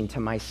preaching to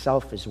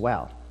myself as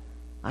well.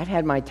 I've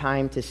had my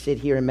time to sit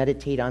here and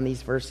meditate on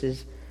these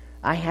verses.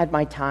 I had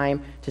my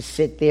time to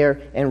sit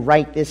there and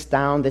write this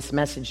down, this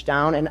message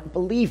down. And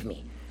believe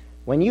me,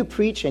 when you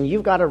preach and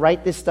you've got to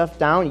write this stuff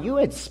down, you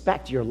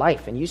inspect your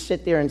life and you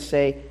sit there and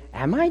say,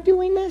 am I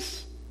doing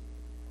this?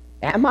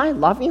 Am I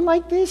loving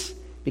like this?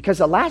 Because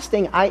the last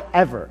thing I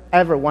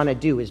ever want to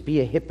do is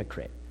be a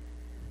hypocrite.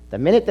 The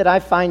minute that I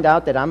find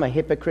out that I'm a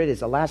hypocrite is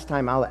the last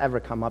time I'll ever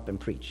come up and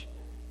preach.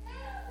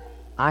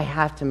 I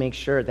have to make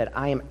sure that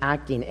I am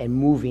acting and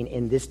moving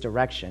in this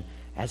direction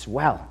as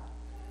well.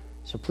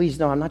 So please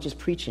know I'm not just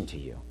preaching to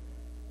you.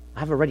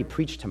 I've already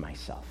preached to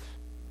myself.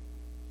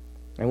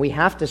 And we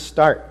have to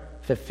start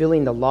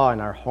fulfilling the law in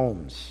our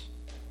homes.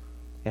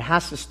 It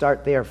has to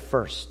start there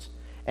first.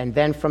 And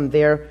then from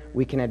there,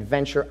 we can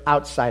adventure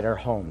outside our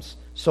homes.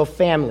 So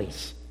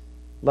families,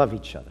 love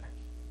each other.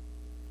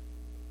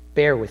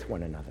 Bear with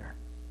one another.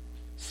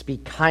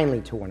 Speak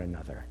kindly to one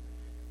another.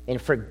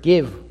 And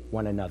forgive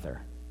one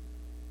another.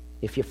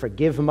 If you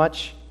forgive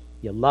much,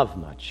 you love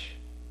much.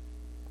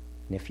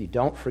 And if you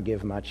don't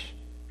forgive much,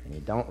 then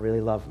you don't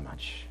really love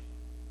much.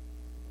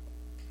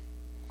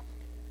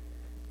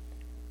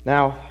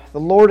 Now, the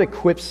Lord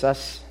equips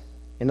us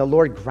and the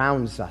Lord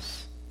grounds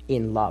us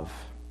in love.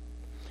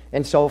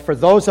 And so for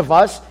those of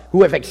us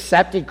who have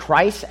accepted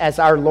Christ as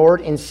our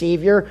Lord and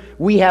Savior,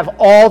 we have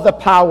all the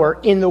power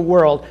in the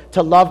world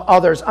to love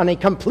others on a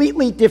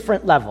completely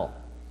different level.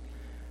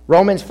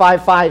 Romans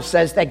 5:5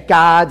 says that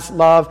God's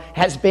love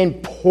has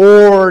been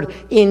poured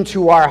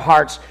into our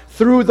hearts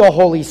through the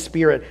Holy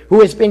Spirit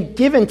who has been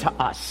given to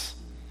us.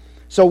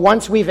 So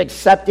once we've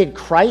accepted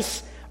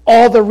Christ,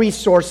 all the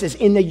resources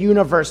in the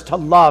universe to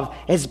love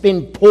has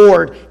been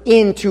poured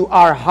into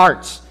our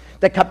hearts.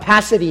 The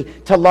capacity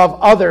to love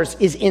others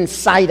is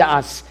inside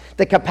us.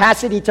 The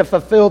capacity to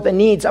fulfill the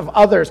needs of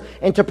others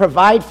and to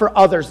provide for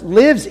others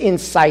lives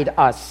inside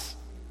us.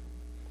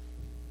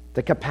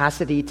 The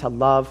capacity to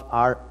love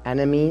our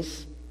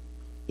enemies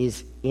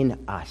is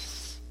in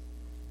us.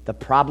 The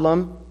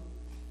problem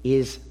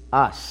is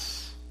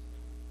us.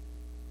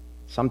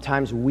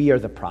 Sometimes we are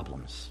the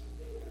problems.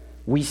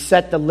 We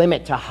set the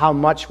limit to how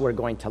much we're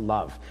going to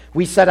love.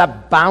 We set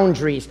up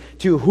boundaries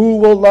to who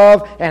we'll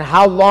love and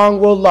how long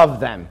we'll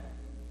love them.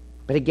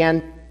 But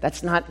again,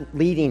 that's not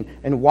leading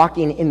and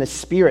walking in the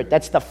Spirit.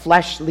 That's the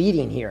flesh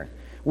leading here.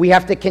 We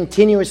have to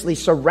continuously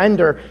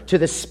surrender to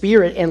the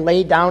Spirit and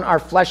lay down our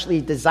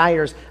fleshly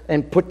desires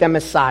and put them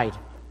aside.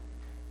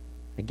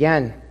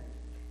 Again,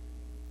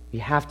 we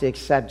have to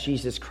accept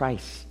Jesus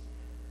Christ.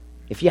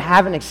 If you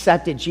haven't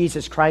accepted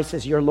Jesus Christ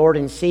as your Lord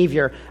and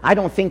Savior, I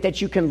don't think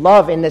that you can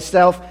love in the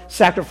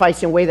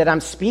self-sacrificing way that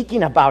I'm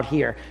speaking about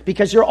here,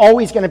 because you're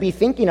always going to be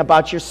thinking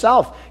about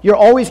yourself. You're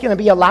always going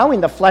to be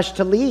allowing the flesh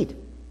to lead.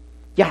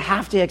 You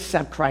have to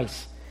accept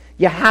Christ.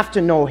 You have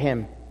to know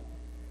Him.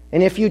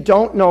 And if you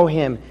don't know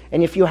Him,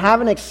 and if you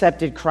haven't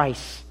accepted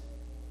Christ,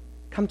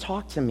 come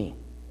talk to me.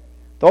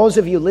 Those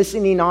of you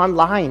listening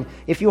online,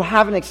 if you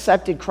haven't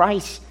accepted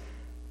Christ,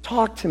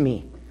 talk to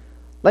me.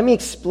 Let me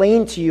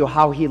explain to you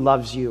how He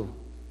loves you.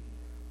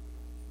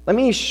 Let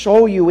me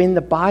show you in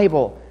the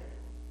Bible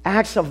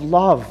acts of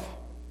love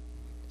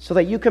so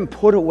that you can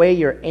put away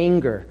your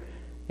anger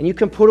and you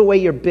can put away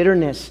your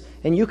bitterness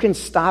and you can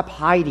stop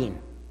hiding.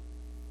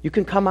 You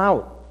can come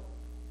out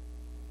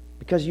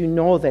because you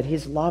know that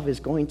His love is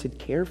going to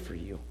care for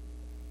you.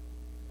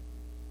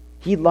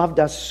 He loved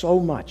us so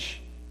much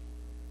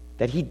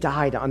that He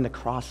died on the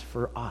cross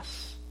for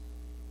us.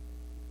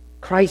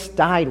 Christ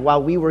died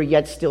while we were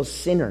yet still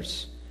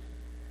sinners.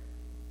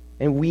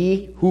 And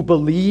we who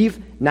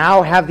believe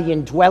now have the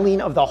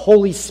indwelling of the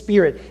Holy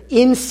Spirit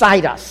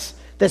inside us.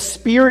 The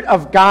Spirit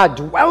of God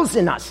dwells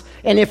in us.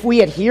 And if we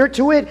adhere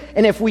to it,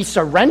 and if we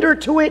surrender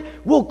to it,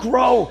 we'll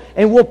grow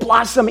and we'll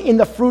blossom in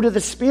the fruit of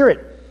the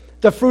Spirit.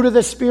 The fruit of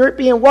the Spirit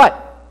being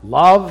what?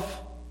 Love.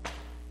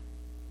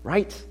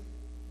 Right?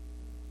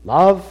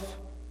 Love,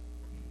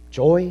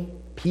 joy,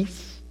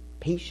 peace,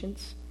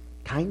 patience,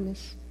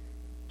 kindness,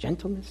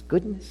 gentleness,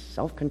 goodness,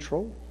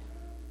 self-control.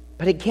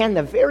 But again,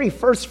 the very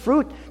first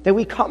fruit that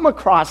we come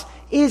across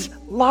is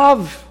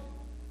love.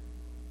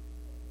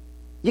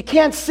 You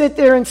can't sit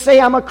there and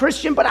say, I'm a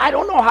Christian, but I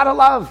don't know how to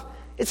love.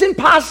 It's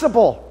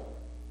impossible.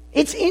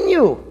 It's in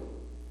you.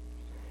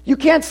 You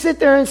can't sit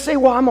there and say,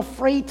 well, I'm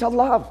afraid to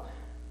love.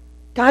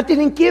 God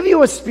didn't give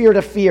you a spirit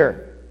of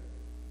fear,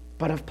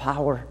 but of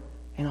power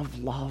and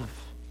of love.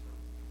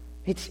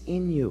 It's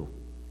in you.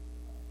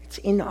 It's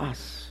in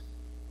us.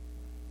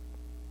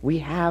 We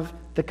have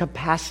the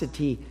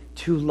capacity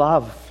to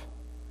love.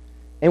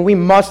 And we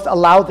must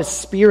allow the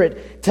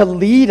Spirit to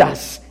lead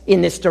us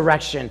in this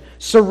direction.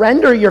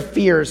 Surrender your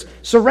fears.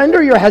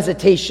 Surrender your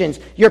hesitations,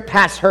 your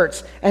past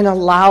hurts, and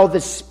allow the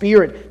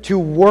Spirit to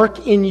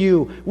work in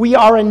you. We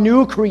are a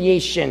new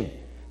creation.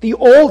 The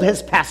old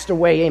has passed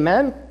away,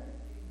 amen?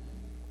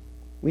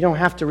 We don't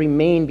have to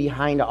remain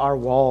behind our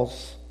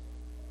walls.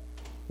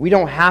 We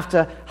don't have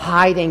to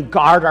hide and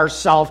guard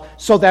ourselves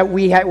so that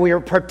we are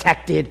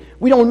protected.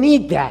 We don't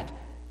need that.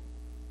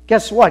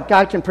 Guess what?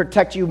 God can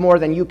protect you more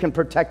than you can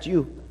protect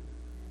you.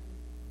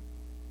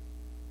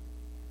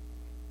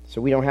 So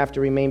we don't have to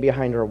remain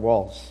behind our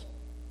walls.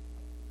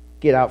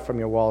 Get out from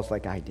your walls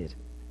like I did.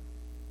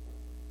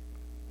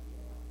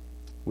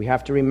 We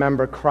have to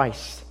remember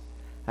Christ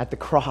at the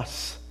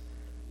cross.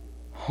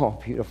 Oh,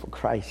 beautiful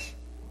Christ.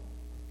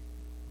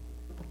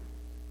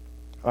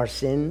 Our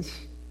sins,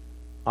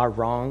 our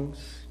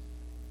wrongs,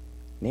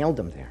 nailed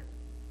him there.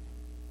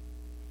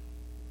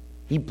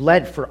 He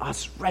bled for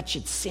us,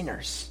 wretched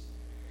sinners.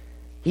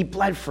 He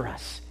bled for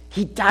us.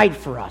 He died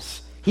for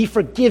us. He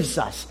forgives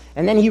us.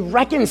 And then he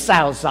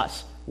reconciles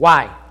us.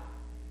 Why?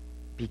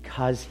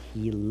 Because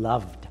he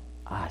loved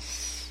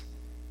us.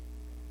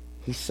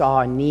 He saw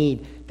a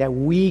need that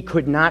we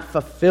could not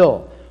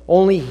fulfill.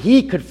 Only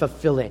he could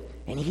fulfill it.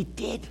 And he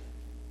did.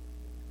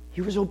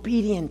 He was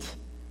obedient.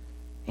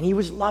 And he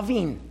was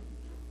loving.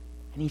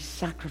 And he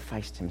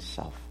sacrificed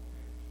himself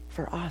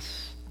for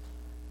us.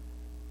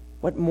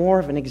 What more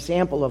of an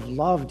example of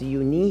love do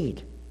you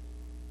need?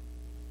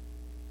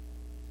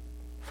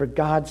 For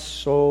God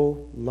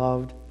so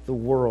loved the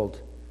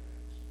world.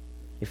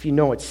 If you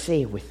know it,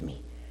 say it with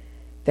me.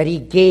 That he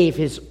gave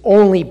his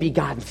only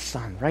begotten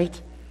Son,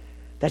 right?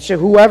 That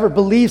whoever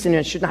believes in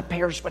it should not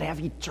perish but have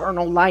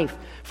eternal life.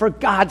 For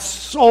God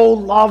so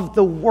loved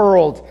the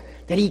world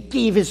that he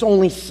gave his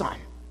only Son.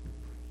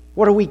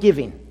 What are we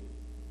giving?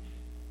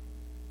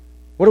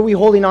 What are we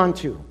holding on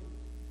to?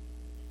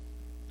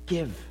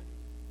 Give.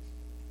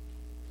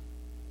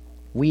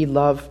 We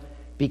love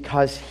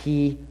because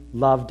he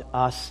loved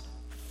us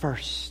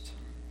first.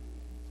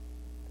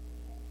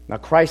 Now,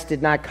 Christ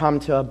did not come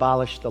to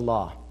abolish the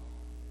law.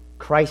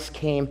 Christ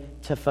came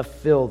to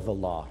fulfill the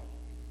law.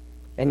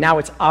 And now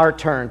it's our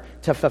turn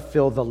to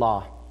fulfill the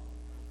law.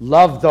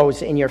 Love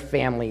those in your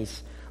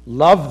families.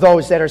 Love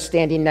those that are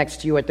standing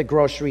next to you at the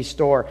grocery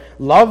store.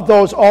 Love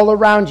those all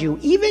around you,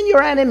 even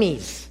your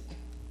enemies.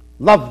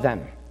 Love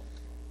them.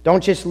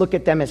 Don't just look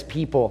at them as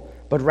people,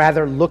 but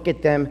rather look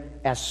at them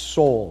as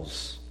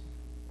souls.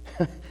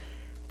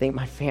 I think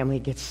my family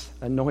gets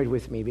annoyed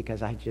with me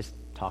because I just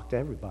talk to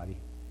everybody.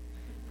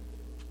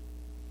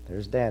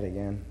 There's Dad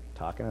again,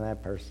 talking to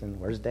that person.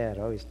 Where's Dad?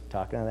 Oh, he's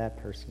talking to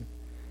that person.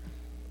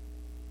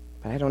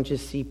 But I don't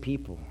just see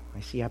people.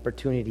 I see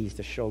opportunities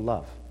to show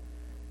love.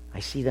 I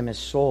see them as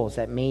souls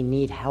that may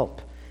need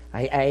help.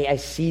 I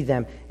see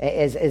them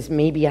as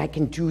maybe I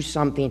can do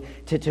something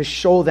to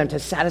show them, to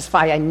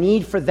satisfy a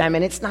need for them,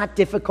 and it's not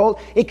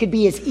difficult. It could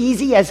be as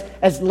easy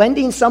as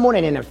lending someone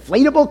an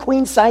inflatable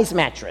queen-size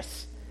mattress.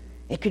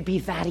 It could be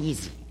that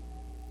easy.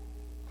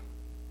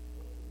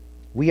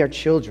 We are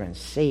children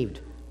saved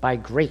by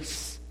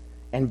grace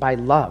and by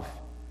love.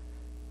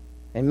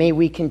 And may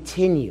we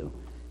continue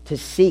to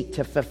seek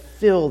to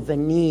fulfill the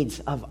needs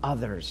of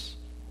others.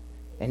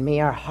 And may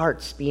our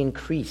hearts be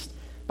increased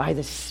by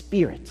the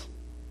Spirit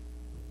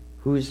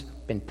who's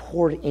been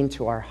poured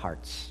into our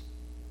hearts.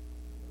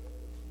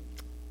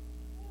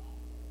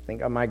 I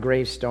think on my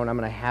gravestone I'm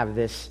going to have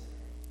this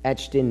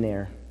etched in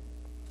there.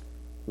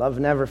 Love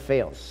never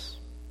fails.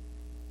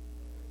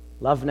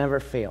 Love never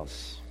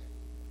fails.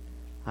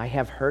 I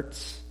have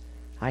hurts,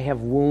 I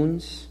have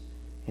wounds,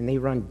 and they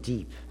run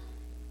deep.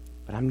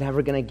 But I'm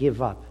never going to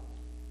give up.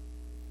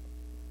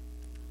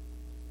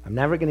 I'm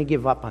never going to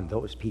give up on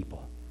those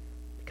people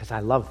because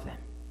I love them.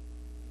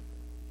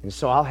 And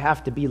so I'll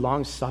have to be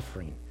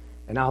long-suffering,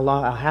 and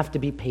I'll have to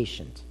be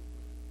patient.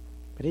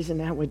 But isn't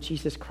that what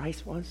Jesus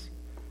Christ was?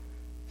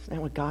 Isn't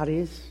that what God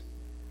is?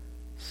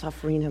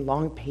 Suffering and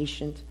long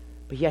patient,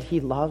 but yet he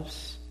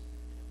loves.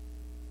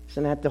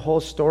 Isn't that the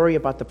whole story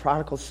about the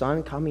prodigal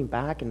son coming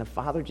back and the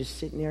father just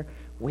sitting there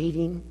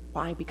waiting?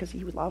 Why? Because he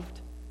loved.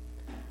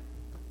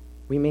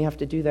 We may have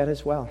to do that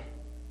as well.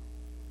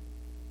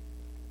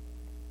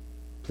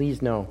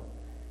 Please know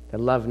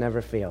that love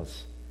never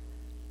fails.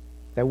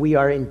 That we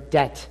are in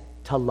debt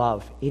to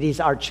love. It is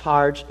our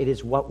charge. It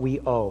is what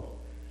we owe.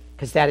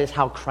 Because that is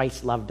how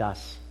Christ loved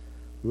us.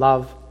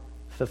 Love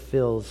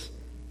fulfills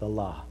the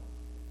law.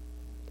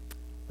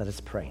 Let us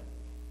pray.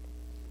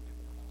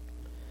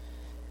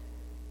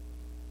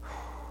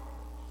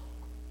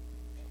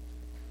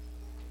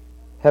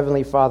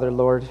 Heavenly Father,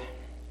 Lord,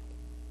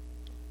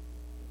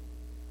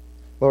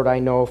 I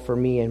know for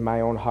me in my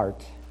own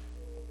heart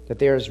that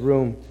there is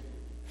room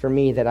for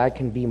me that I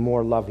can be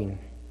more loving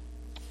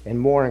and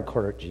more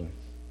encouraging,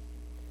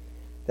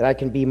 that I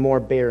can be more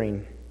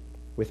bearing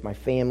with my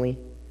family,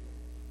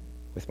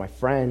 with my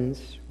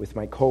friends, with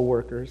my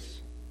co-workers.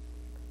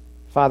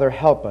 Father,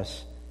 help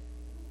us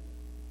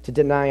to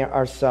deny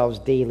ourselves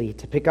daily,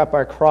 to pick up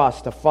our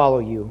cross, to follow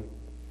you,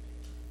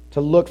 to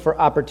look for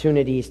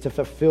opportunities to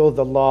fulfill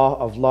the law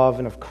of love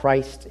and of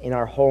Christ in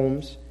our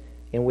homes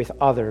and with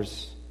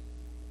others.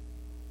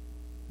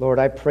 Lord,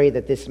 I pray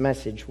that this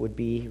message would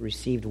be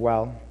received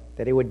well,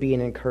 that it would be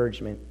an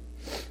encouragement.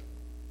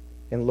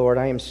 And Lord,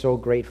 I am so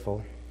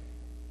grateful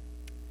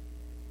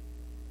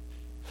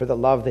for the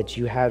love that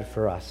you had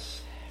for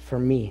us, for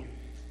me.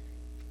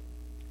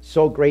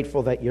 So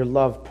grateful that your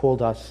love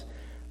pulled us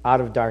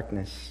out of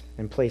darkness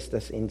and placed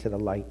us into the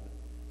light.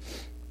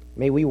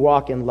 May we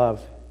walk in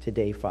love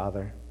today,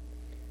 Father.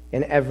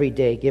 And every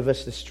day, give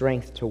us the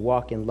strength to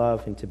walk in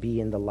love and to be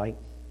in the light.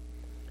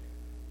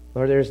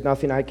 Lord, there's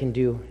nothing I can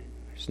do.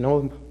 There's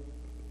no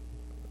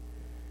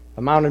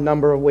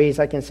number of ways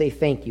I can say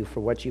thank you for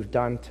what you've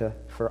done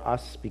for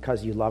us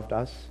because you loved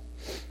us.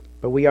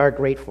 But we are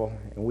grateful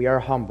and we are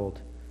humbled.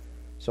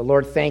 So,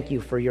 Lord, thank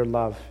you for your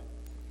love.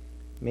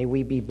 May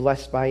we be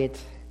blessed by it,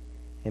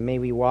 and may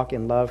we walk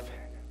in love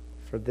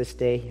for this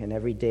day and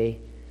every day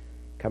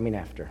coming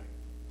after.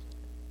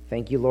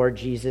 Thank you, Lord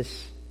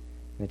Jesus,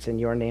 and it's in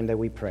your name that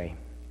we pray.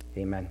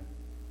 Amen.